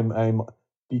I'm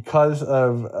because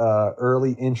of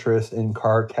early interest in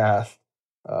CarCast,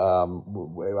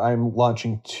 I'm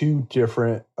launching 2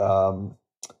 different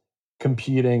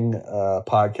competing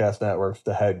podcast networks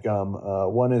to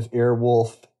HeadGum. One is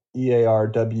Airwolf,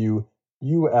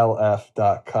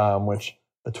 EARWULF.com, which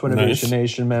a Twinnovation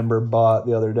Nation member bought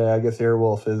the other day. I guess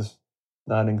Airwolf is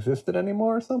non-existent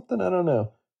anymore or something. I don't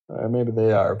know. Maybe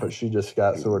they are, but she just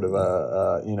got sort of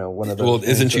one of those. Well,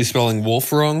 isn't she spelling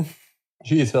wolf wrong?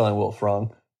 She is spelling wolf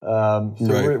wrong. So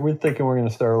Right. we're thinking we're going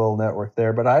to start a little network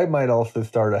there, but I might also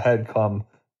start a headcom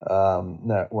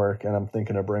network, and I'm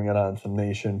thinking of bringing on some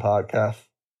Nation podcasts.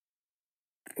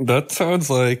 That sounds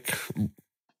like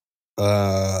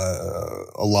a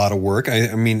lot of work.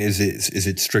 I mean, is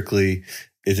it strictly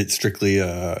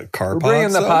car? We're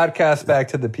bringing the podcast back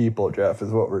to the people, Jeff,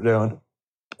 is what we're doing.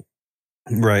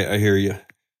 Right, I hear you.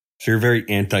 So you're very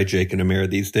anti Jake and Amir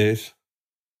these days.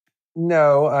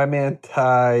 No, I'm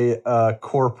anti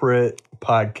corporate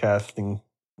podcasting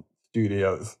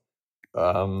studios.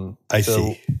 I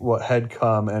see. What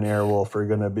Headcom and Airwolf are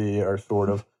going to be are sort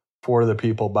of for the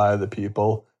people, by the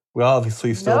people. We'll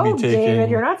obviously still be taking... David,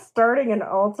 you're not starting an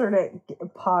alternate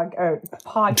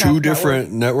podcast. Two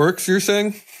different networks, you're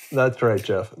saying? That's right,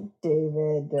 Jeff.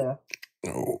 David.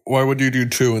 Why would you do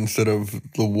two instead of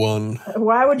the one?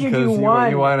 Why would you do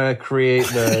one? You want to create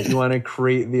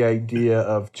the idea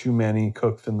of too many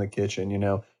cooks in the kitchen. You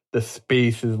know, the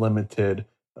space is limited.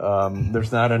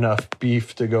 There's not enough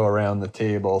beef to go around the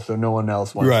table, so no one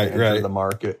else wants to enter the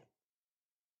market.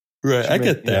 Right, I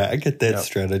get that. I get that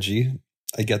strategy.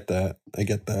 I get that.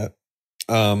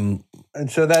 And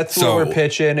so that's what we're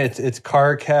pitching. It's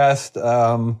CarCast,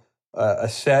 a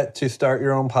set to start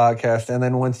your own podcast, and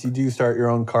then once you do start your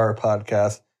own car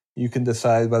podcast, you can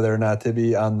decide whether or not to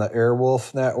be on the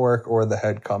Airwolf network or the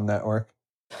Headcom network.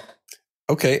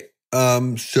 Okay.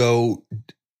 So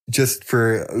just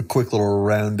for a quick little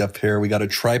roundup here, we got a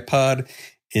tripod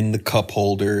in the cup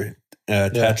holder.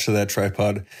 Attached to that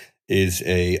tripod is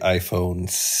a iPhone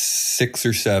 6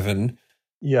 or 7.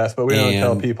 Yes, but we don't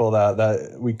tell people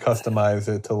that we customize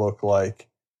it to look like,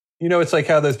 it's like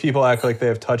how those people act like they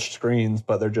have touch screens,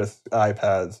 but they're just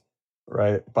iPads,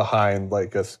 right? Behind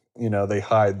like they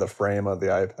hide the frame of the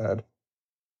iPad.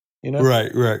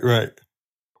 Right.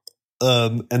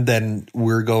 And then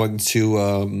we're going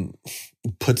to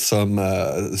put some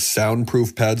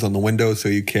soundproof pads on the window so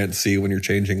you can't see when you're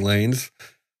changing lanes.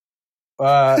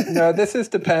 No, this is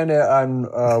dependent on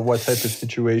what type of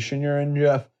situation you're in,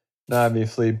 Jeff. Now,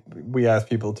 obviously, we ask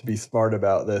people to be smart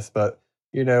about this, but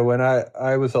when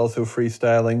I was also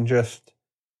freestyling, just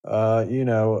in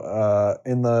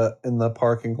the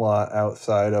parking lot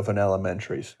outside of an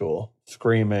elementary school,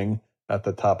 screaming at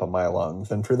the top of my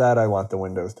lungs, and for that, I want the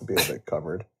windows to be a bit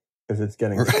covered because it's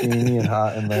getting steamy and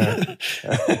hot in there,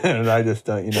 and I just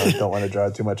don't want to draw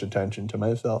too much attention to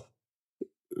myself.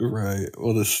 Right.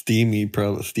 Well, the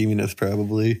steaminess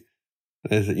probably.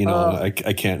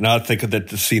 I can't not think of that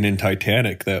scene in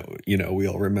Titanic that we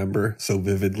all remember so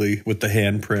vividly with the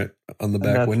handprint on the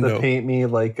back window. The paint me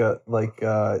like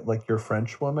your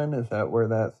French woman. Is that where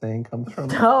that saying comes from?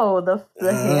 No,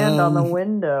 the hand on the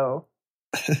window.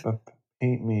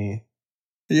 Paint me.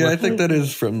 Yeah, I think that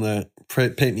is from that.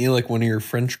 Paint me like one of your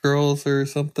French girls or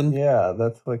something. Yeah,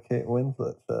 that's what Kate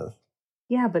Winslet says.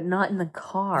 Yeah, but not in the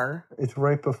car. It's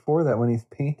right before that when he's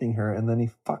painting her, and then he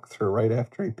fucks her right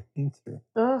after he paints her.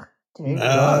 Ugh, dude.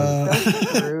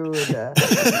 So rude.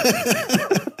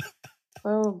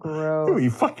 So gross. Dude, he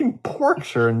fucking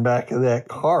porks her in back of that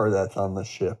car that's on the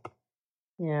ship.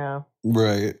 Yeah.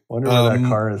 Right. Wonder where that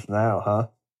car is now, huh?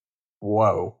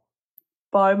 Whoa.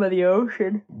 Bottom of the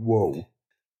ocean. Whoa.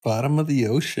 Bottom of the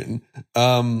ocean.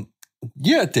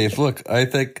 Yeah, Dave, look, I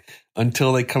think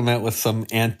until they come out with some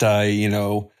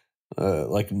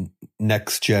like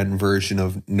next gen version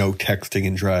of no texting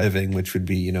and driving, which would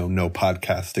be, no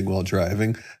podcasting while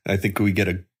driving, I think we get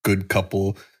a good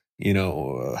couple,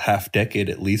 half decade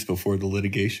at least before the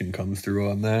litigation comes through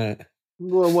on that.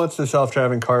 Well, once the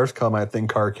self-driving cars come, I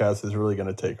think CarCast is really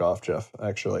going to take off, Jeff,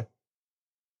 actually.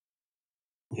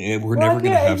 Yeah, we're never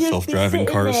going to have self-driving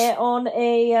cars.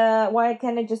 Why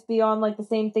can't it just be on like the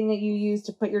same thing that you use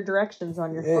to put your directions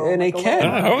on your phone? And it can.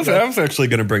 I was actually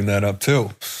going to bring that up too.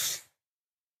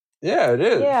 Yeah, it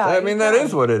is. Yeah, I mean, that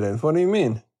is what it is. What do you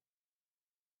mean?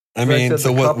 I mean,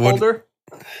 so what? Holder?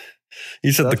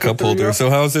 You said the cup holder. So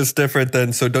how is this different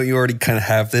then? So don't you already kind of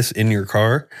have this in your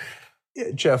car?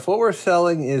 Yeah, Jeff, what we're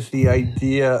selling is the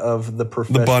idea of the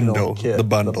professional kit. The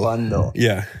bundle.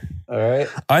 Yeah. All right.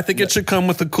 I think it should come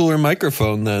with a cooler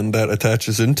microphone then that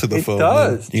attaches into the phone. It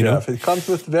does, then, Jeff. It comes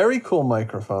with very cool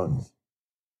microphones.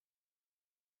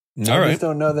 All right. I just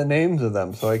don't know the names of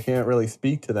them, so I can't really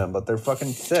speak to them, but they're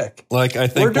fucking sick. Like, I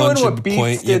think we're doing what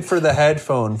Beats did for the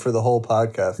headphone for the whole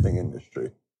podcasting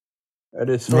industry. It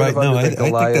is sort of under the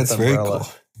Goliath I think that's umbrella. very cool.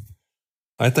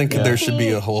 I think there should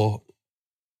be a whole...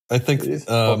 I think... It is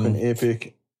fucking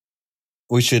epic.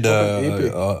 We should,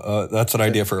 that's an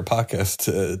idea for a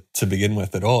podcast to begin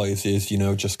with at all is,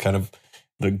 just kind of,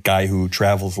 the guy who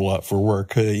travels a lot for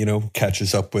work,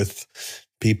 catches up with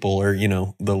people, or,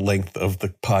 the length of the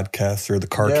podcast or the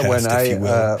CarCast, if you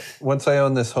will. Once I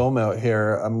own this home out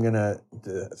here, I'm going to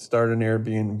start an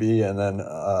Airbnb and then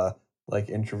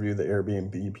interview the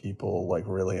Airbnb people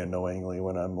really annoyingly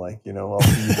when I'm I'll be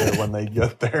there when they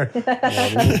get there. And I'll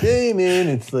be like, hey man,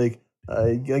 it's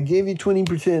I gave you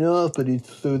 20% off, but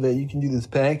it's so that you can do this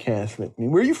podcast with me.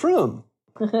 Where are you from?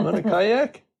 On a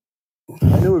kayak?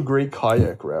 I know a great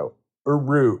kayak route or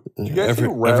route. Did you guys say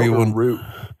route or route?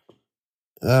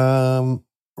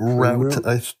 Route,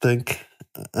 I think.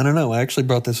 I don't know. I actually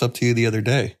brought this up to you the other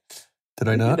day. Did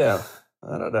I not? I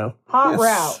don't know. Hot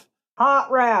route.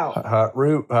 Hot route.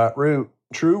 Hot route.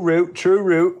 True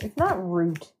route. It's not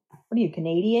route. What are you,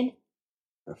 Canadian?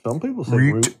 Some people say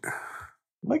route.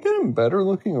 Am I getting better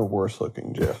looking or worse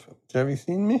looking, Jeff? Have you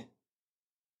seen me?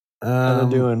 I'm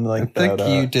doing I think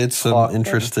you did some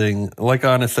interesting. Like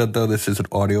Anna said, though, this is an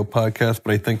audio podcast,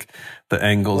 but I think the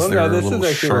angles there are a little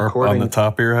sharp on the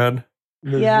top of your head.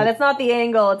 Yeah, that's not the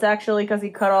angle. It's actually because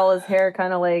he cut all his hair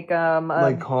kind of like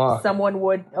someone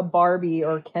would a Barbie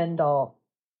or Ken doll.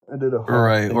 I did a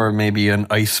right, thing. Or maybe an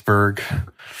iceberg.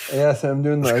 Yes, I'm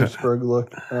doing the iceberg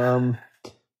look.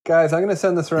 Guys, I'm going to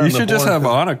send this around. You should just have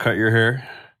Anna cut your hair.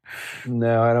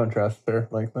 No, I don't trust her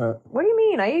like that. What do you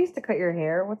mean? I used to cut your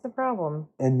hair. What's the problem?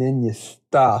 And then you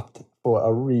stopped for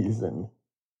a reason.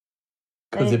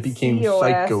 Because it became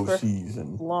psycho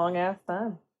season. Long ass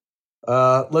time.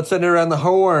 Let's send it around the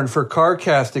horn for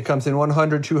CarCast. It comes in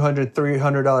 $100, $200,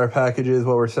 $300 packages.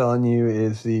 What we're selling you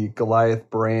is the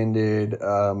Goliath branded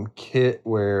kit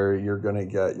where you're going to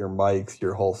get your mics,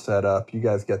 your whole setup. You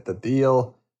guys get the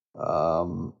deal.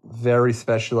 Very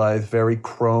specialized, very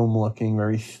chrome looking,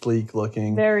 very sleek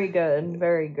looking. Very good.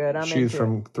 I'm Choose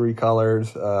from 3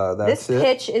 colors. That's this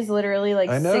pitch is literally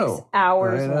 6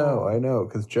 hours long. I know,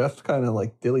 because Jeff's kind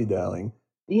of dilly-dallying.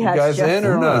 Yeah, you guys in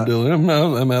or not?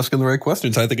 I'm asking the right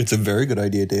questions. I think it's a very good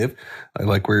idea, Dave. I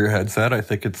like where your head's at. I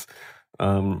think it's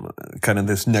kind of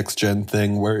this next gen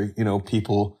thing where,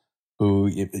 people who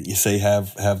you say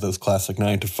have those classic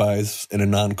 9-to-5s in a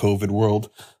non-COVID world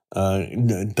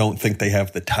don't think they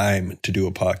have the time to do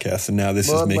a podcast, and now this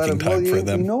is making time for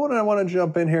them. You know what I want to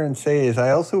jump in here and say is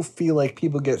I also feel like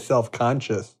people get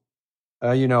self-conscious.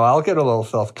 I'll get a little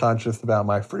self-conscious about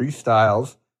my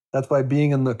freestyles. That's why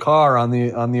being in the car on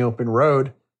the open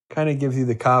road kind of gives you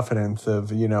the confidence of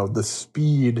the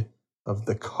speed of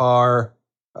the car,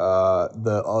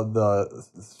 the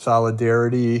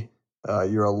solidarity.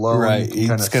 You're alone. Right,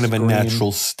 it's kind of a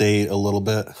natural state a little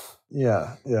bit.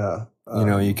 Yeah.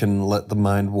 You can let the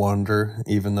mind wander,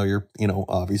 even though you're,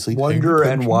 obviously wander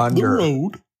and wander.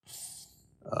 The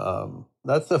road.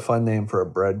 That's a fun name for a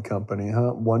bread company,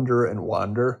 huh? Wonder and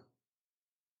wander.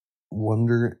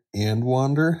 Wonder and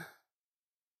wander.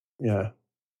 Yeah.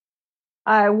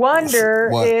 I wonder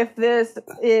if this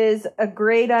is a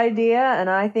great idea, and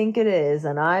I think it is,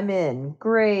 and I'm in.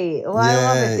 Great. Well, I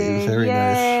love it, Dave. Very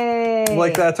Yay.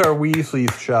 nice. That's our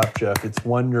Weasley shop, Jeff. It's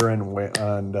Wonder and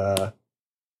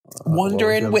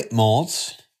Wonder and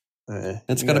Whitmore's.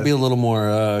 It's got to be a little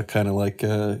more kind of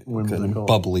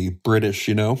bubbly British,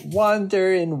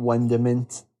 Wonder and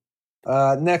wonderment.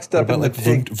 Next up,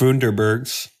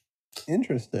 Wunderbergs.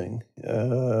 Interesting.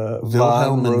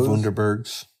 Wilhelm and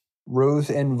Wunderbergs. Rose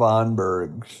and Von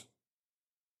Bergs.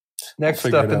 Next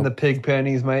up in the pig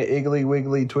pennies, my Iggly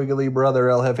Wiggly Twiggly brother,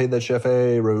 El Jefe the Chef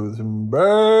Rosenberg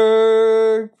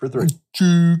for 3.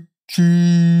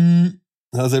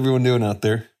 How's everyone doing out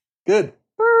there? Good.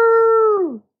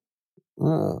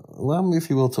 Allow me, if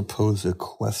you will, to pose a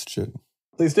question.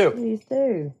 Please do.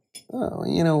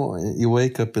 You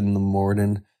wake up in the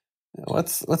morning.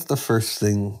 What's the first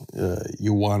thing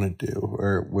you want to do,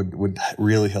 or would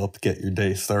really help get your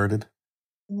day started?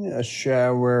 Yeah, a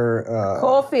shower.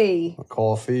 Coffee. A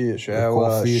coffee. A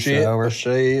shower. A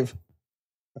shave.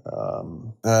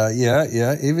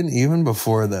 Yeah. Even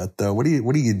before that, though, what do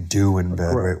you do in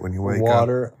bed right when you wake up?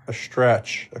 Water, a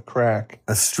stretch, a crack.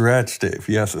 A stretch, Dave.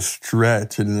 Yes, a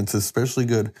stretch, and it's especially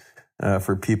good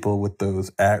for people with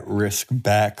those at-risk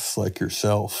backs like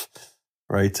yourself,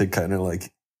 right? To kind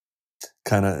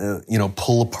of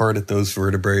pull apart at those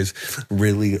vertebrae,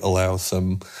 really allow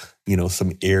some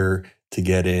air to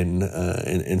get in,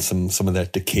 and some of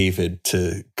that decavid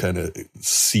to kind of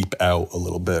seep out a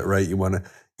little bit, right? You want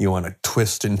to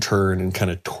twist and turn and kind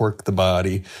of torque the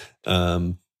body.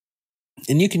 And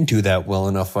you can do that well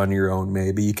enough on your own.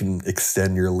 Maybe you can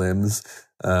extend your limbs,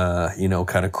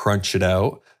 kind of crunch it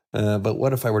out. But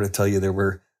what if I were to tell you there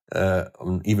were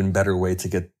an even better way to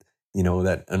get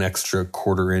that an extra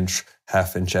quarter-inch,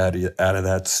 half-inch out of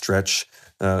that stretch.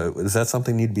 Is that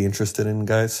something you'd be interested in,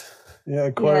 guys? Yeah,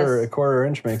 a quarter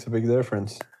inch makes a big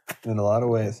difference in a lot of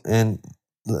ways. And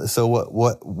so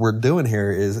what we're doing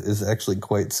here is actually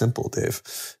quite simple, Dave.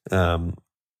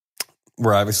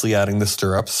 We're obviously adding the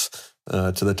stirrups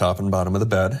to the top and bottom of the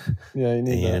bed. Yeah, you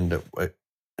need that.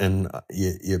 And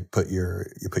you put your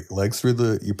legs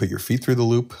you put your feet through the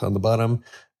loop on the bottom,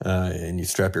 and you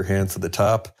strap your hands to the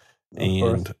top.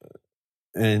 And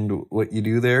what you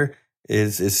do there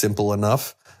is simple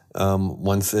enough.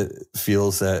 Once it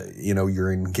feels that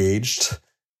you're engaged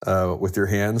with your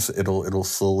hands, it'll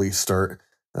slowly start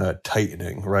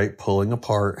tightening, right? Pulling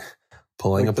apart.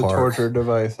 The torture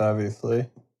device, obviously.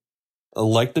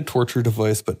 Like the torture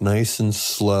device, but nice and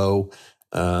slow.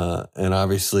 And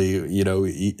obviously,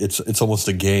 it's almost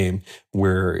a game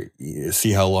where you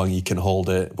see how long you can hold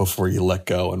it before you let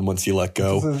go. And once you let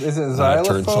go, is it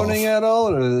xylophoning at all,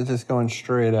 or is it just going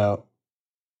straight out?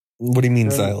 What do you mean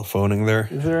xylophoning there?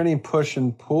 Is there any push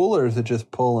and pull, or is it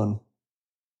just pulling?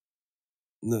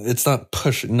 It's not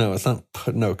pushing. No, it's not.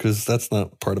 No, because that's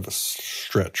not part of a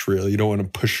stretch, really. You don't want to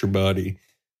push your body.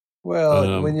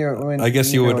 Well, I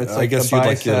guess you would. I guess you'd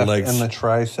like your legs and the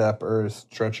tricep are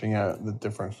stretching out the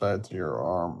different sides of your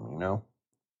arm.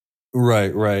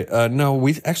 Right. No,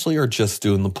 we actually are just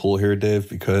doing the pull here, Dave,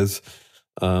 because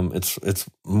it's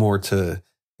more to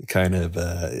kind of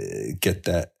get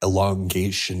that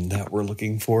elongation that we're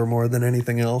looking for more than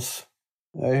anything else.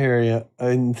 I hear you.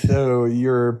 And so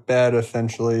your bed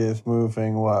essentially is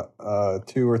moving 2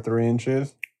 or 3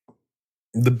 inches.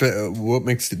 The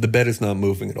bed is not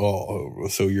moving at all.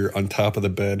 So you're on top of the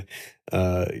bed,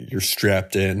 you're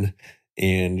strapped in,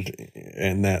 and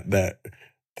that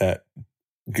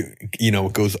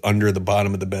goes under the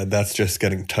bottom of the bed. That's just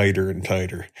getting tighter and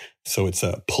tighter. So it's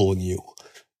pulling you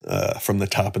from the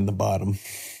top and the bottom.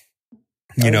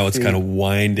 It's kind of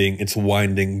winding. It's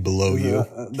winding below you.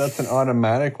 That's an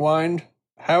automatic wind.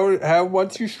 How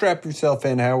once you strap yourself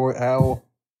in, how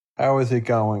is it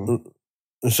going?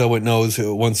 So it knows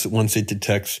once it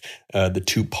detects the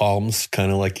 2 palms,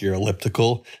 kind of like your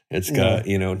elliptical. It's got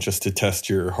just to test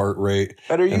your heart rate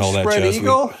and all that jazz.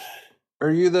 Eagle?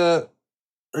 Are you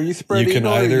spread eagle?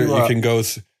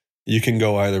 You can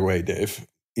go either way, Dave.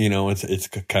 It's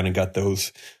kind of got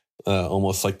those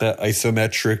almost like that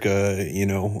isometric.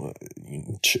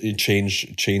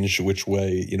 Change which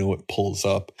way it pulls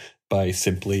up by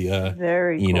simply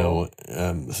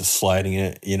sliding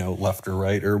it left or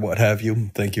right or what have you.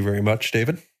 Thank you very much,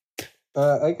 David.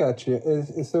 I got you.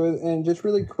 And just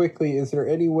really quickly, is there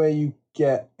any way you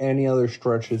get any other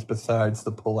stretches besides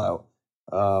the pull out?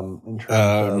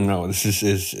 No, this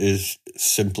is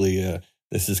simply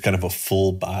this is kind of a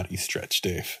full body stretch,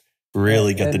 Dave.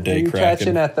 Really get the day cracking. Are you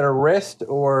catching at their wrist,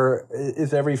 or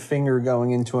is every finger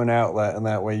going into an outlet, and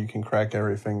that way you can crack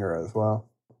every finger as well?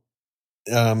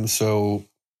 So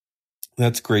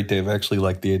that's great, Dave. I actually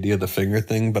like the idea of the finger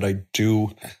thing, but I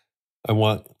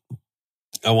want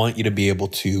you to be able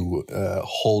to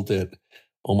hold it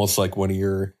almost like one of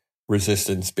your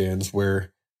resistance bands,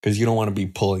 because you don't want to be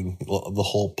pulling the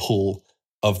whole pull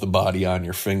of the body on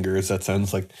your fingers. That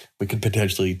sounds like we could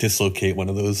potentially dislocate one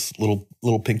of those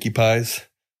little pinky pies.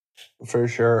 For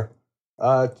sure.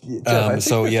 Jeff,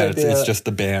 it's just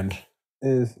the band.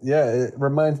 It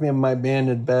reminds me of my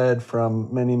banded bed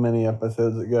from many, many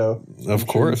episodes ago. Of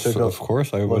course.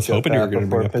 I was hoping you were going to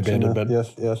bring up the banded bed.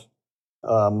 Yes.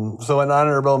 So an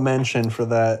honorable mention for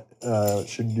that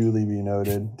should duly be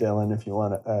noted. Dylan, if you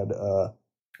want to add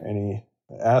any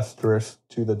asterisk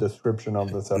to the description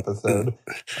of this episode.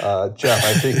 Jeff,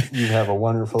 I think you have a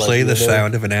wonderful Play idea the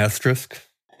sound of an asterisk.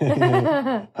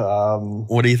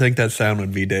 What do you think that sound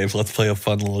would be, Dave? Let's play a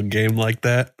fun little game like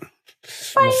that.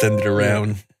 Send it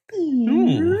around.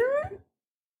 Well,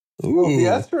 the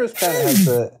asterisk kind of has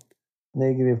the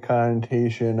negative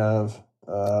connotation of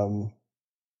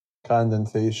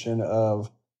condensation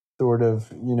of sort of,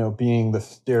 being the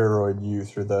steroid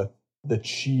use or the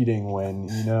cheating when,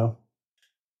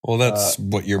 Well, that's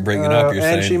what you're bringing up. You're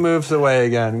saying. And she moves away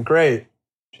again. Great.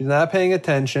 She's not paying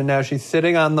attention. Now she's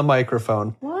sitting on the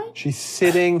microphone. What? She's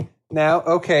sitting now.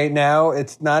 Okay, now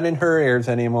it's not in her ears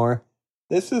anymore.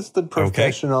 This is the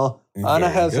professional. Okay. Anna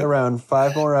has around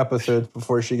 5 more episodes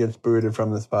before she gets booted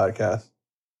from this podcast.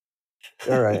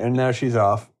 All right, and now she's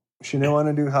off. She didn't want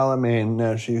to do Halloween.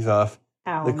 Now she's off.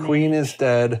 The queen is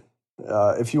dead.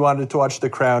 If you wanted to watch The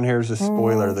Crown, here's a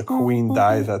spoiler. The queen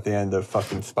dies at the end of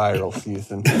fucking Spiral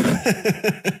season.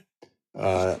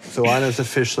 So Anna's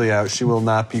officially out. She will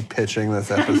not be pitching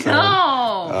this episode.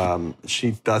 No.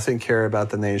 She doesn't care about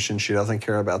the nation. She doesn't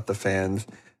care about the fans.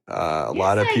 A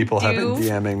lot of people have been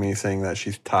DMing me saying that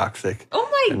she's toxic. Oh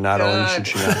my god. And not only should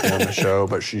she not be on the show,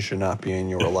 but she should not be in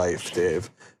your life, Dave.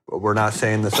 We're not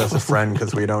saying this as a friend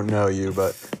because we don't know you,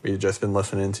 but we've just been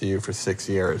listening to you for 6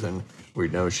 years, and we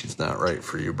know she's not right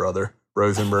for you, brother.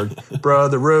 Rosenberg.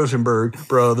 Brother Rosenberg.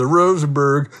 Brother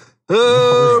Rosenberg.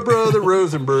 Oh, Brother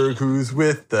Rosenberg, who's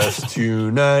with us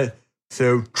tonight.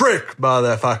 So drink,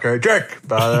 motherfucker, drink,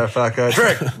 motherfucker,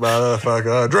 drink,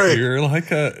 motherfucker, drink. You're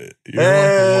like a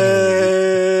Hey.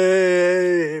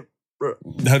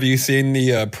 Have you seen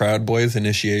the Proud Boys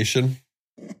initiation?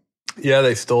 Yeah,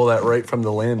 they stole that right from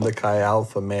the Lambda Chi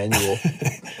Alpha manual.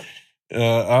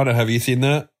 Anna, have you seen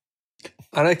that?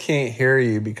 Anna can't hear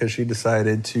you because she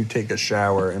decided to take a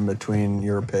shower in between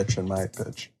your pitch and my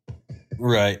pitch.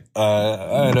 Right.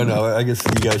 I don't know. I guess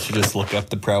you guys should just look up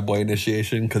the Proud Boy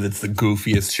initiation because it's the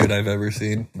goofiest shit I've ever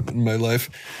seen in my life.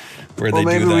 Where Well, they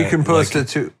maybe do that, we can post like, it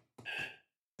too.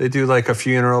 They do like a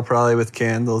funeral probably with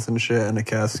candles and shit and a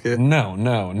casket. No,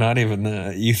 not even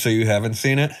that. So you haven't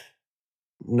seen it?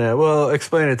 No, well,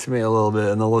 explain it to me a little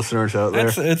bit and the listeners out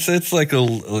there. It's like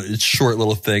a short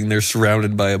little thing. They're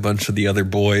surrounded by a bunch of the other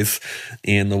boys,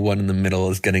 and the one in the middle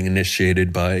is getting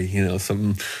initiated by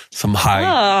some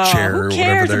high chair or who whatever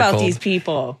cares they're about called. these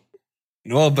people?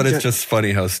 Well, but it's just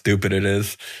funny how stupid it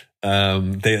is.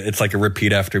 It's like a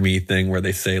repeat after me thing where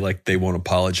they say like they won't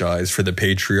apologize for the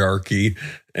patriarchy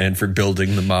and for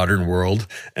building the modern world,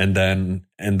 and then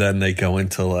they go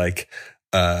into like.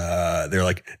 They're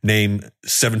like, name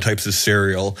 7 types of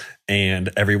cereal, and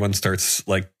everyone starts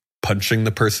like punching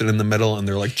the person in the middle, and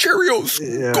they're like, Cheerios,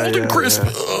 Golden Crisp,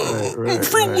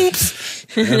 Fruit Loops.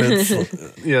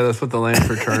 Yeah, that's what the lame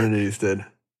fraternities did.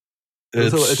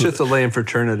 It's just a lame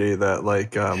fraternity that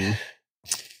like, I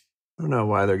don't know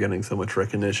why they're getting so much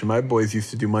recognition. My boys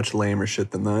used to do much lamer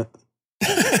shit than that.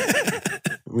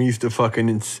 We used to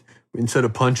fucking... Instead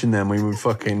of punching them, we would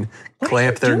fucking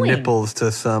clamp their nipples to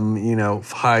some,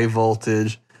 high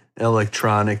voltage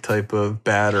electronic type of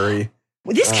battery.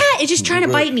 This cat is just trying to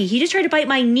bite me. He just tried to bite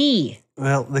my knee.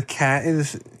 Well, the cat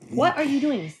is... What are you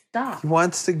doing? Stop. He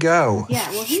wants to go. Yeah,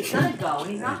 well, he's going to go,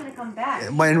 and he's not going to come back.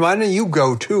 Why don't you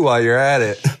go, too, while you're at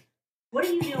it? What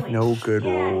are you doing? No good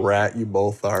rat you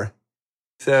both are.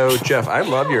 So, Jeff, I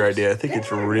love your idea. I think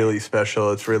it's really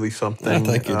special. It's really something.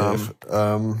 Thank you, Dave.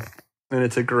 And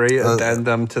it's a great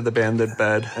addendum to the banded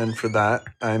bed. And for that,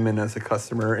 I'm in as a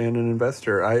customer and an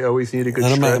investor. I always need a good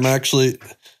stretch.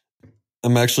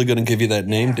 I'm actually going to give you that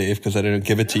name, Dave, because I didn't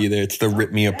give it to you there. It's the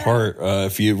Rip Me Apart.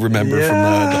 If you remember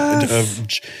from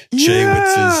Jay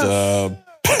Witz's...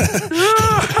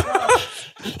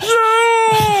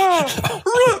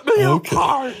 Rip me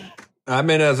apart! I'm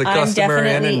in as a customer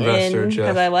and investor, Jeff.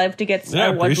 Because I love to get... I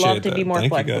would love to be more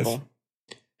flexible.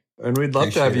 And we'd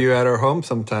love to have you at our home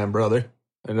sometime, brother.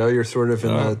 I know you're sort of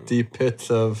in the deep pits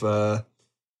of,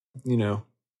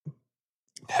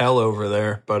 hell over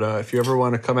there. But if you ever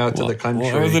want to come out to the country...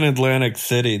 Well, I was in Atlantic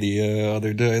City the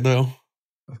other day, though.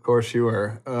 Of course you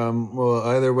were. Well,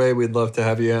 either way, we'd love to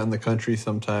have you out in the country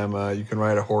sometime. You can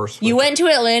ride a horse. You went to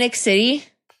Atlantic City?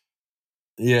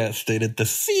 Yeah, stayed at the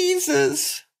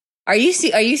Caesars. Are you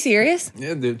serious?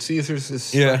 Yeah, dude. Caesars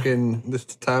is fucking this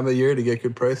time of year to get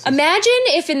good prices. Imagine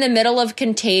if in the middle of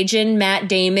Contagion, Matt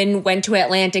Damon went to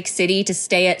Atlantic City to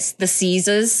stay at the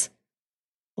Caesars.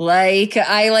 Like,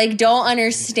 I don't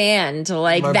understand.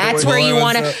 Like, that's where you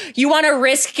want to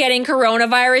risk getting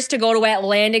coronavirus to go to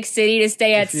Atlantic City to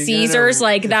stay at Caesars.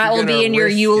 Like, that will be in your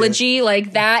eulogy.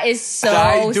 Like, that is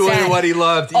so doing sad. What he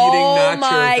loved, eating nachos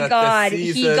my God. at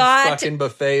the He got fucking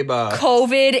buffet bar.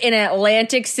 COVID in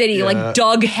Atlantic City, like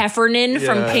Doug Heffernan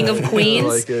from King of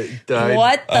Queens.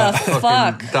 What the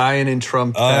fuck? Dying in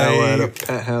Trump Tower at a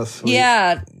penthouse suite.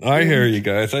 Yeah. I hear you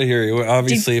guys. I hear you.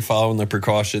 Obviously, following the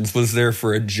precautions. Was there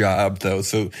for a job, though,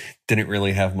 so didn't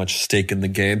really have much stake in the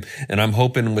game. And I'm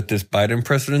hoping with this Biden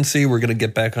presidency, we're going to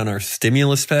get back on our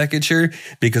stimulus package here,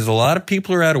 because a lot of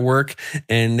people are out of work,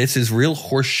 and this is real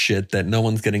horse shit that no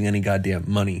one's getting any goddamn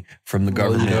money from the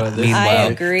government. Meanwhile,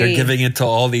 I agree. They're giving it to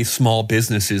all these small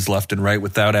businesses left and right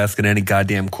without asking any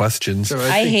goddamn questions. So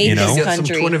I hate this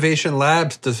country. Some Twinnovation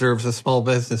Labs deserves a small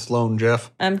business loan,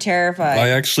 Jeff. I'm terrified.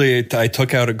 I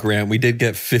took out a grant. We did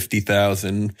get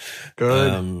 $50,000.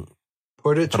 Good.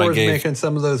 Put it towards making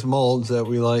some of those molds that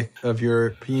we like of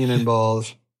your peanut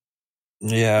balls.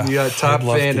 Yeah. You got top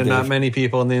fan, and not many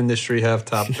people in the industry have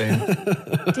top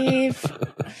fan. Dave,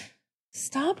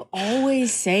 stop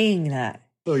always saying that.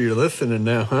 Oh, you're listening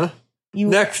now, huh?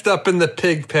 Next up in the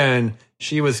pig pen,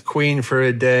 she was queen for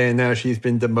a day, and now she's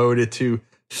been demoted to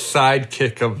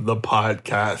sidekick of the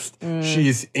podcast.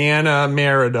 She's Anna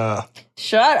Merida.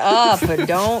 Shut up, but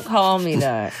don't call me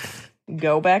that.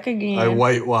 Go back again. I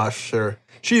whitewashed her.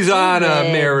 She's on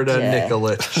Merida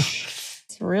Nicolette.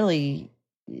 It's really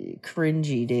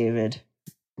cringy, David.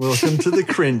 Welcome to the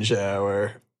cringe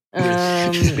hour.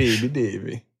 Baby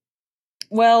Davy.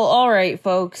 Well, all right,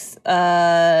 folks.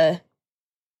 Allow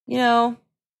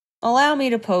me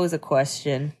to pose a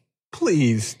question.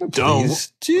 Please don't.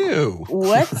 Please do.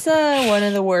 What's one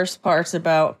of the worst parts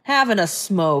about having a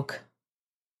smoke?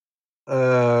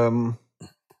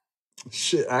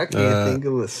 Shit, I can't think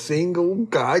of a single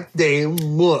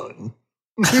goddamn one.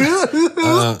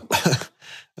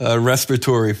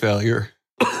 Respiratory failure.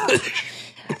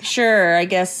 Sure, I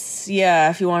guess, yeah,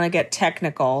 if you want to get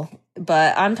technical.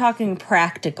 But I'm talking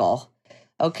practical.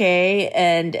 Okay,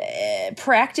 and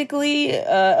practically,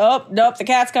 nope, the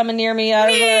cat's coming near me.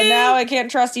 Now I can't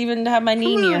trust even to have my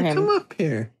knee near him. Come up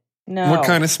here. No. What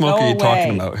kind of smoke go are you away.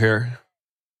 talking about here?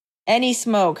 Any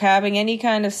smoke, having any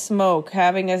kind of smoke,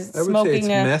 having a smoking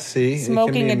a messy.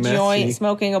 smoking a joint, messy.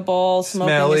 smoking a bowl, smoking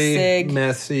Smelly, a cig.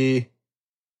 messy.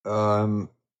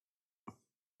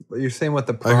 You're saying what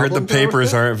the I problems heard the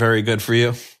papers are? aren't very good for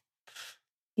you.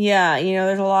 Yeah,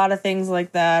 there's a lot of things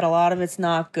like that. A lot of it's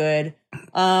not good.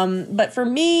 But for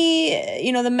me,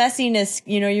 the messiness,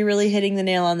 you're really hitting the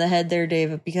nail on the head there,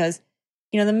 David, because,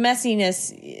 the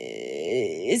messiness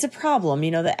is a problem.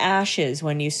 The ashes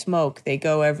when you smoke, they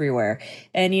go everywhere.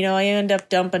 And, I end up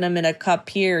dumping them in a cup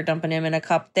here, dumping them in a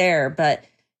cup there. But,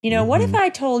 what if I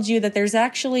told you that there's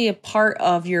actually a part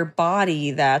of your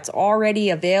body that's already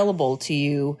available to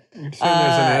you? You're saying there's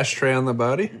an ashtray on the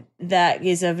body? That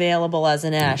is available as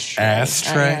an ashtray.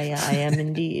 Ashtray? I am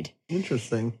indeed.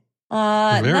 Interesting.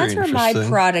 That's where my interesting.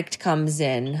 product comes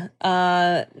in.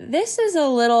 This is a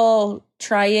little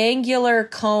triangular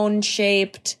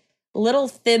cone-shaped little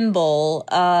thimble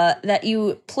that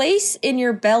you place in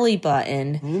your belly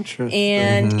button. Interesting.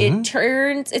 And it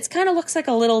turns, it kind of looks like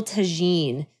a little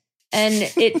tagine. And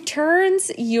it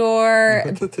turns your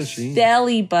What's a tagine?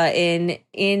 belly button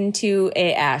into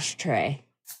a ashtray.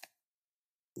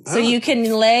 So you can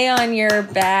lay on your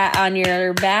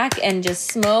back and just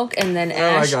smoke and then I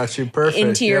ash got you. Perfect.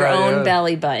 into your own yeah.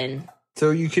 belly button. So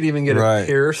you could even get Right. it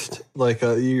pierced, like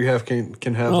you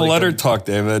can have. Well, like let a- her talk,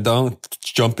 David. Don't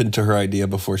jump into her idea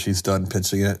before she's done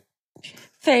pitching it.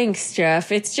 Thanks,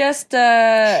 Jeff. It's just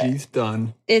She's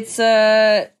done. it's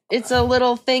a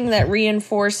little thing that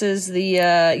reinforces the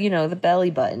the belly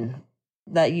button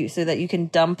so that you can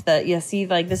dump that. Yeah, see,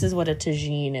 like this is what a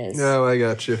tagine is. Oh, I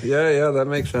got you. Yeah, that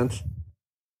makes sense.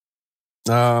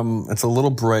 It's a little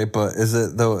bright, but is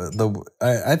it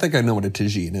I think I know what a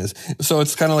tagine is. So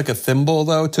it's kind of like a thimble,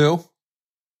 though, too.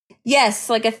 Yes,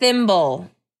 like a thimble.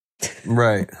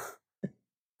 Right.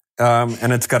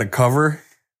 And it's got a cover.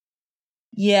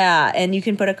 Yeah, and you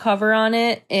can put a cover on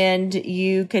it, and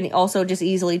you can also just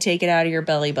easily take it out of your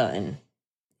belly button.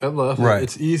 I love it. Right.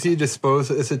 It's easy to dispose.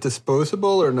 Is it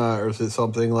disposable or not, or is it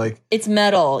something like? It's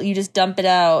metal. You just dump it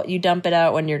out. You dump it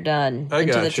out when you're done I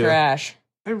into the gotcha. trash.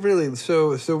 I really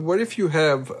so. What if you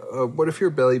have? What if your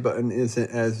belly button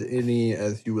isn't as any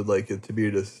as you would like it to be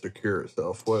to secure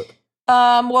itself? What?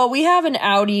 Well, we have an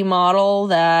Audi model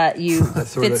that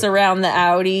fits around the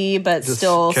Audi, but just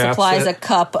still caps supplies it? a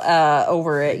cup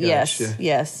over it. Gotcha.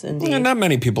 Yes, indeed. Yeah, not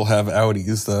many people have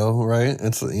Audis, though, right?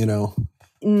 It's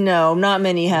No, not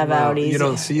many have No, Audis. you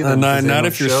don't see them. 'cause they not don't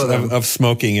if you're show them. of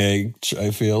smoking age. I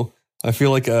feel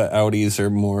like Audis are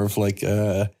more of like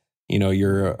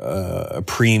you're a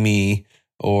preemie,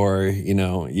 or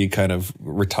you kind of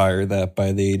retire that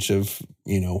by the age of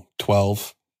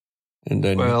 12, and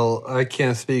then Well, I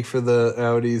can't speak for the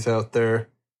Audis out there,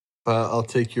 but I'll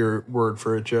take your word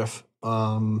for it, Jeff.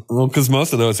 because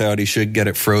most of those Audis should get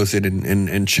it frozen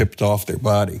and chipped off their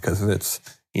body because it's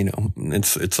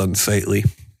it's unsightly.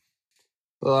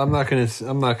 Well, I'm not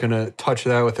gonna touch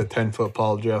that with a 10-foot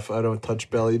pole, Jeff. I don't touch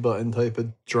belly button type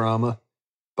of drama.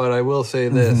 But I will say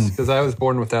this, because I was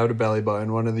born without a belly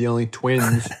button, one of the only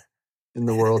twins in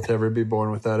the world to ever be born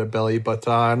without a belly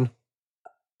button.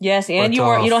 Yes, and Butt you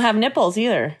off. don't have nipples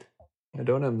either. I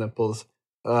don't have nipples.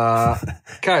 Kyle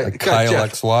Kyle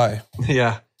Jeff, XY.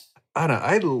 yeah.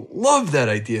 I love that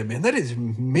idea, man. That is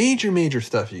major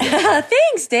stuff you got.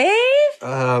 Thanks,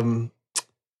 Dave.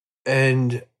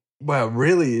 And wow,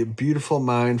 really a beautiful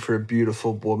mind for a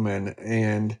beautiful woman.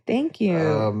 And Thank you.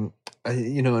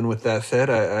 and with that said,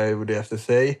 I would have to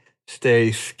say,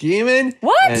 stay scheming.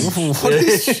 What? And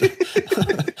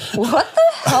What the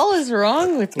hell is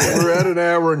wrong with you? we're at an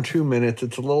hour and 2 minutes.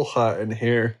 It's a little hot in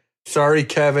here. Sorry,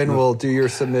 Kevin. We'll do your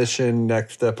submission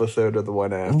next episode or the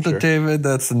one after. David,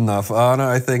 that's enough. Anna,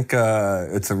 I think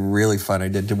it's a really fun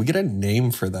idea. Did we get a name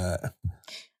for that?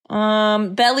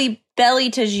 Belly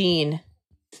tagine.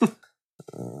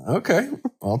 Okay,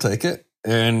 I'll take it.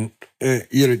 And do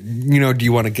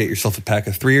you want to get yourself a pack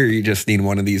of 3, or you just need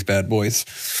one of these bad boys?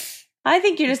 I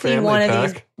think you just need one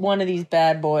of these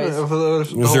bad boys.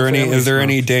 Is there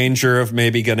any danger of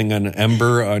maybe getting an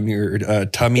ember on your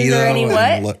tummy? Is there any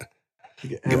what?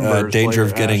 Danger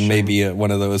of getting maybe one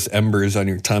of those embers on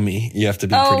your tummy. You have to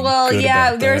be pretty good about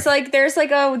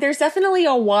that. There's definitely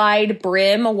a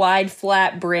wide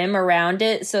flat brim around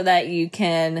it so that you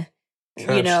can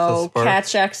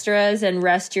catch extras and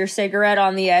rest your cigarette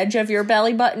on the edge of your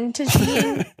belly button to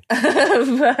see.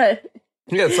 But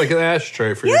yeah, it's like an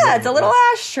ashtray for you. Yeah, it's a little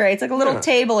ashtray. It's like a little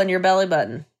table in your belly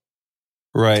button.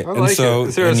 Right. And so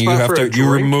you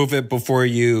remove it before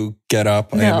you get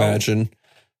up, I imagine.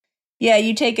 Yeah,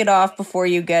 you take it off before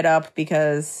you get up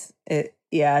because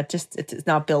it's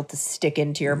not built to stick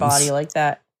into your body like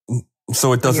that.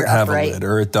 So it doesn't have a lid,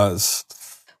 or it does?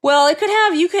 Well, it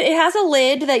has a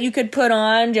lid that you could put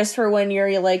on just for when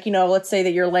you're let's say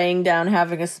that you're laying down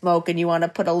having a smoke and you want to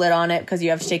put a lid on it because you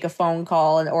have to take a phone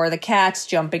call or the cat's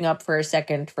jumping up for a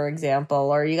second, for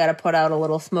example, or you got to put out a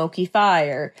little smoky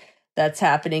fire that's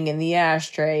happening in the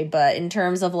ashtray. But in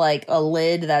terms of like a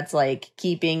lid that's like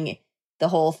keeping the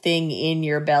whole thing in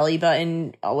your belly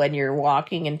button when you're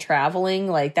walking and traveling,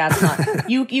 like that's not,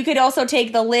 you could also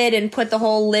take the lid and put the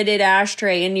whole lidded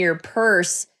ashtray in your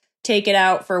purse. Take it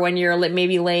out for when you're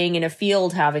maybe laying in a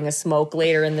field having a smoke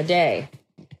later in the day.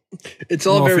 It's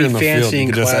all very fancy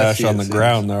and just classy. Ash on the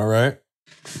ground, though, right?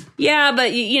 Yeah,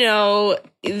 but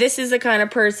this is the kind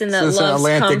of person that loves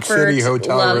Atlantic comfort. City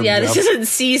hotel room, this isn't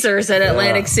Caesars at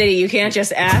Atlantic City. You can't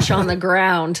just ash on the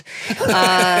ground.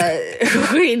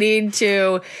 We need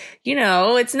to,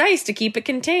 it's nice to keep it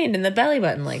contained in the belly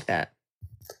button like that.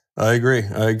 I agree.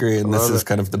 And this is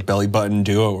kind of the belly button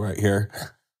duo right here.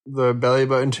 The belly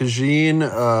button tagine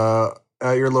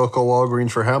at your local Walgreens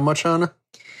for how much, Anna?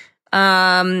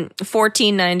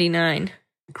 $14.99.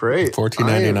 Great.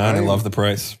 $14.99. I love the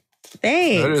price.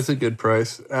 Thanks. That is a good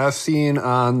price. As seen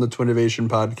on the Twinnovation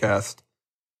podcast.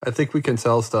 I think we can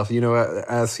sell stuff.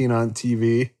 As seen on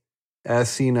TV, as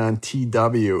seen on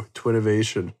TW,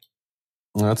 Twinnovation.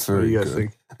 That's very good. What do you guys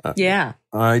think? Yeah.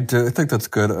 I think that's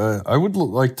good. I would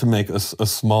like to make a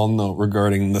small note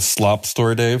regarding the slop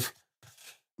store, Dave.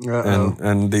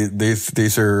 And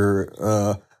these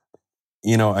are,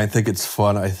 I think it's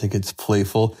fun. I think it's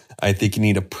playful. I think you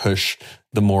need to push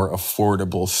the more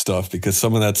affordable stuff because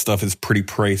some of that stuff is pretty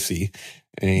pricey.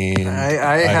 And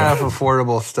I have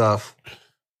affordable stuff.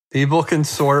 People can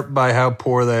sort by how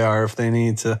poor they are if they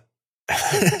need to.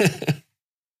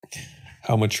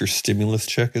 How much your stimulus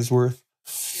check is worth?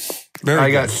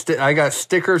 I got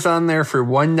stickers on there for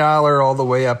 $1 all the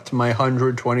way up to my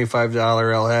 $125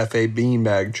 El Jefe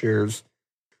beanbag chairs.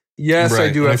 Yes, right.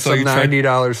 I do have some $90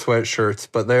 sweatshirts,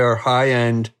 but they are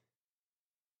high-end,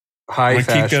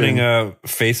 high-fashion. I keep getting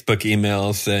Facebook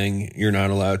emails saying you're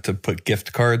not allowed to put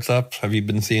gift cards up. Have you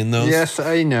been seeing those? Yes,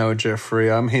 I know,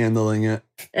 Jeffrey. I'm handling it.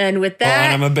 And with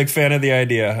that... and I'm a big fan of the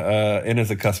idea, and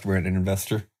as a customer and an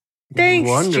investor. Thanks,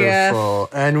 wonderful.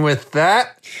 Jeff. And with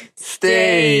that,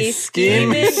 stay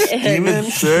scheming,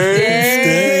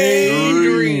 stay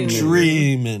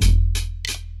dreaming.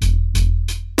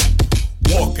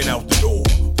 Walking out the door,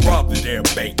 rob the damn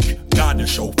bank, got the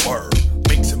chauffeur,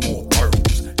 mixing more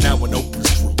pearls. Now an open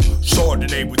screw,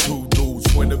 Chardonnay with 2 dudes,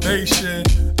 Twinnovation,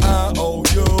 I owe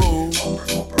you.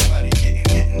 Oprah money,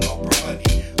 getting Oprah money,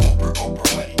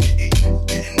 Oprah money,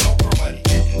 getting Oprah money,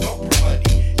 getting Oprah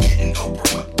money, getting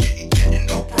Oprah money.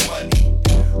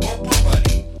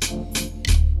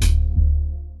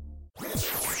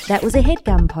 That was a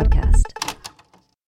HeadGum podcast.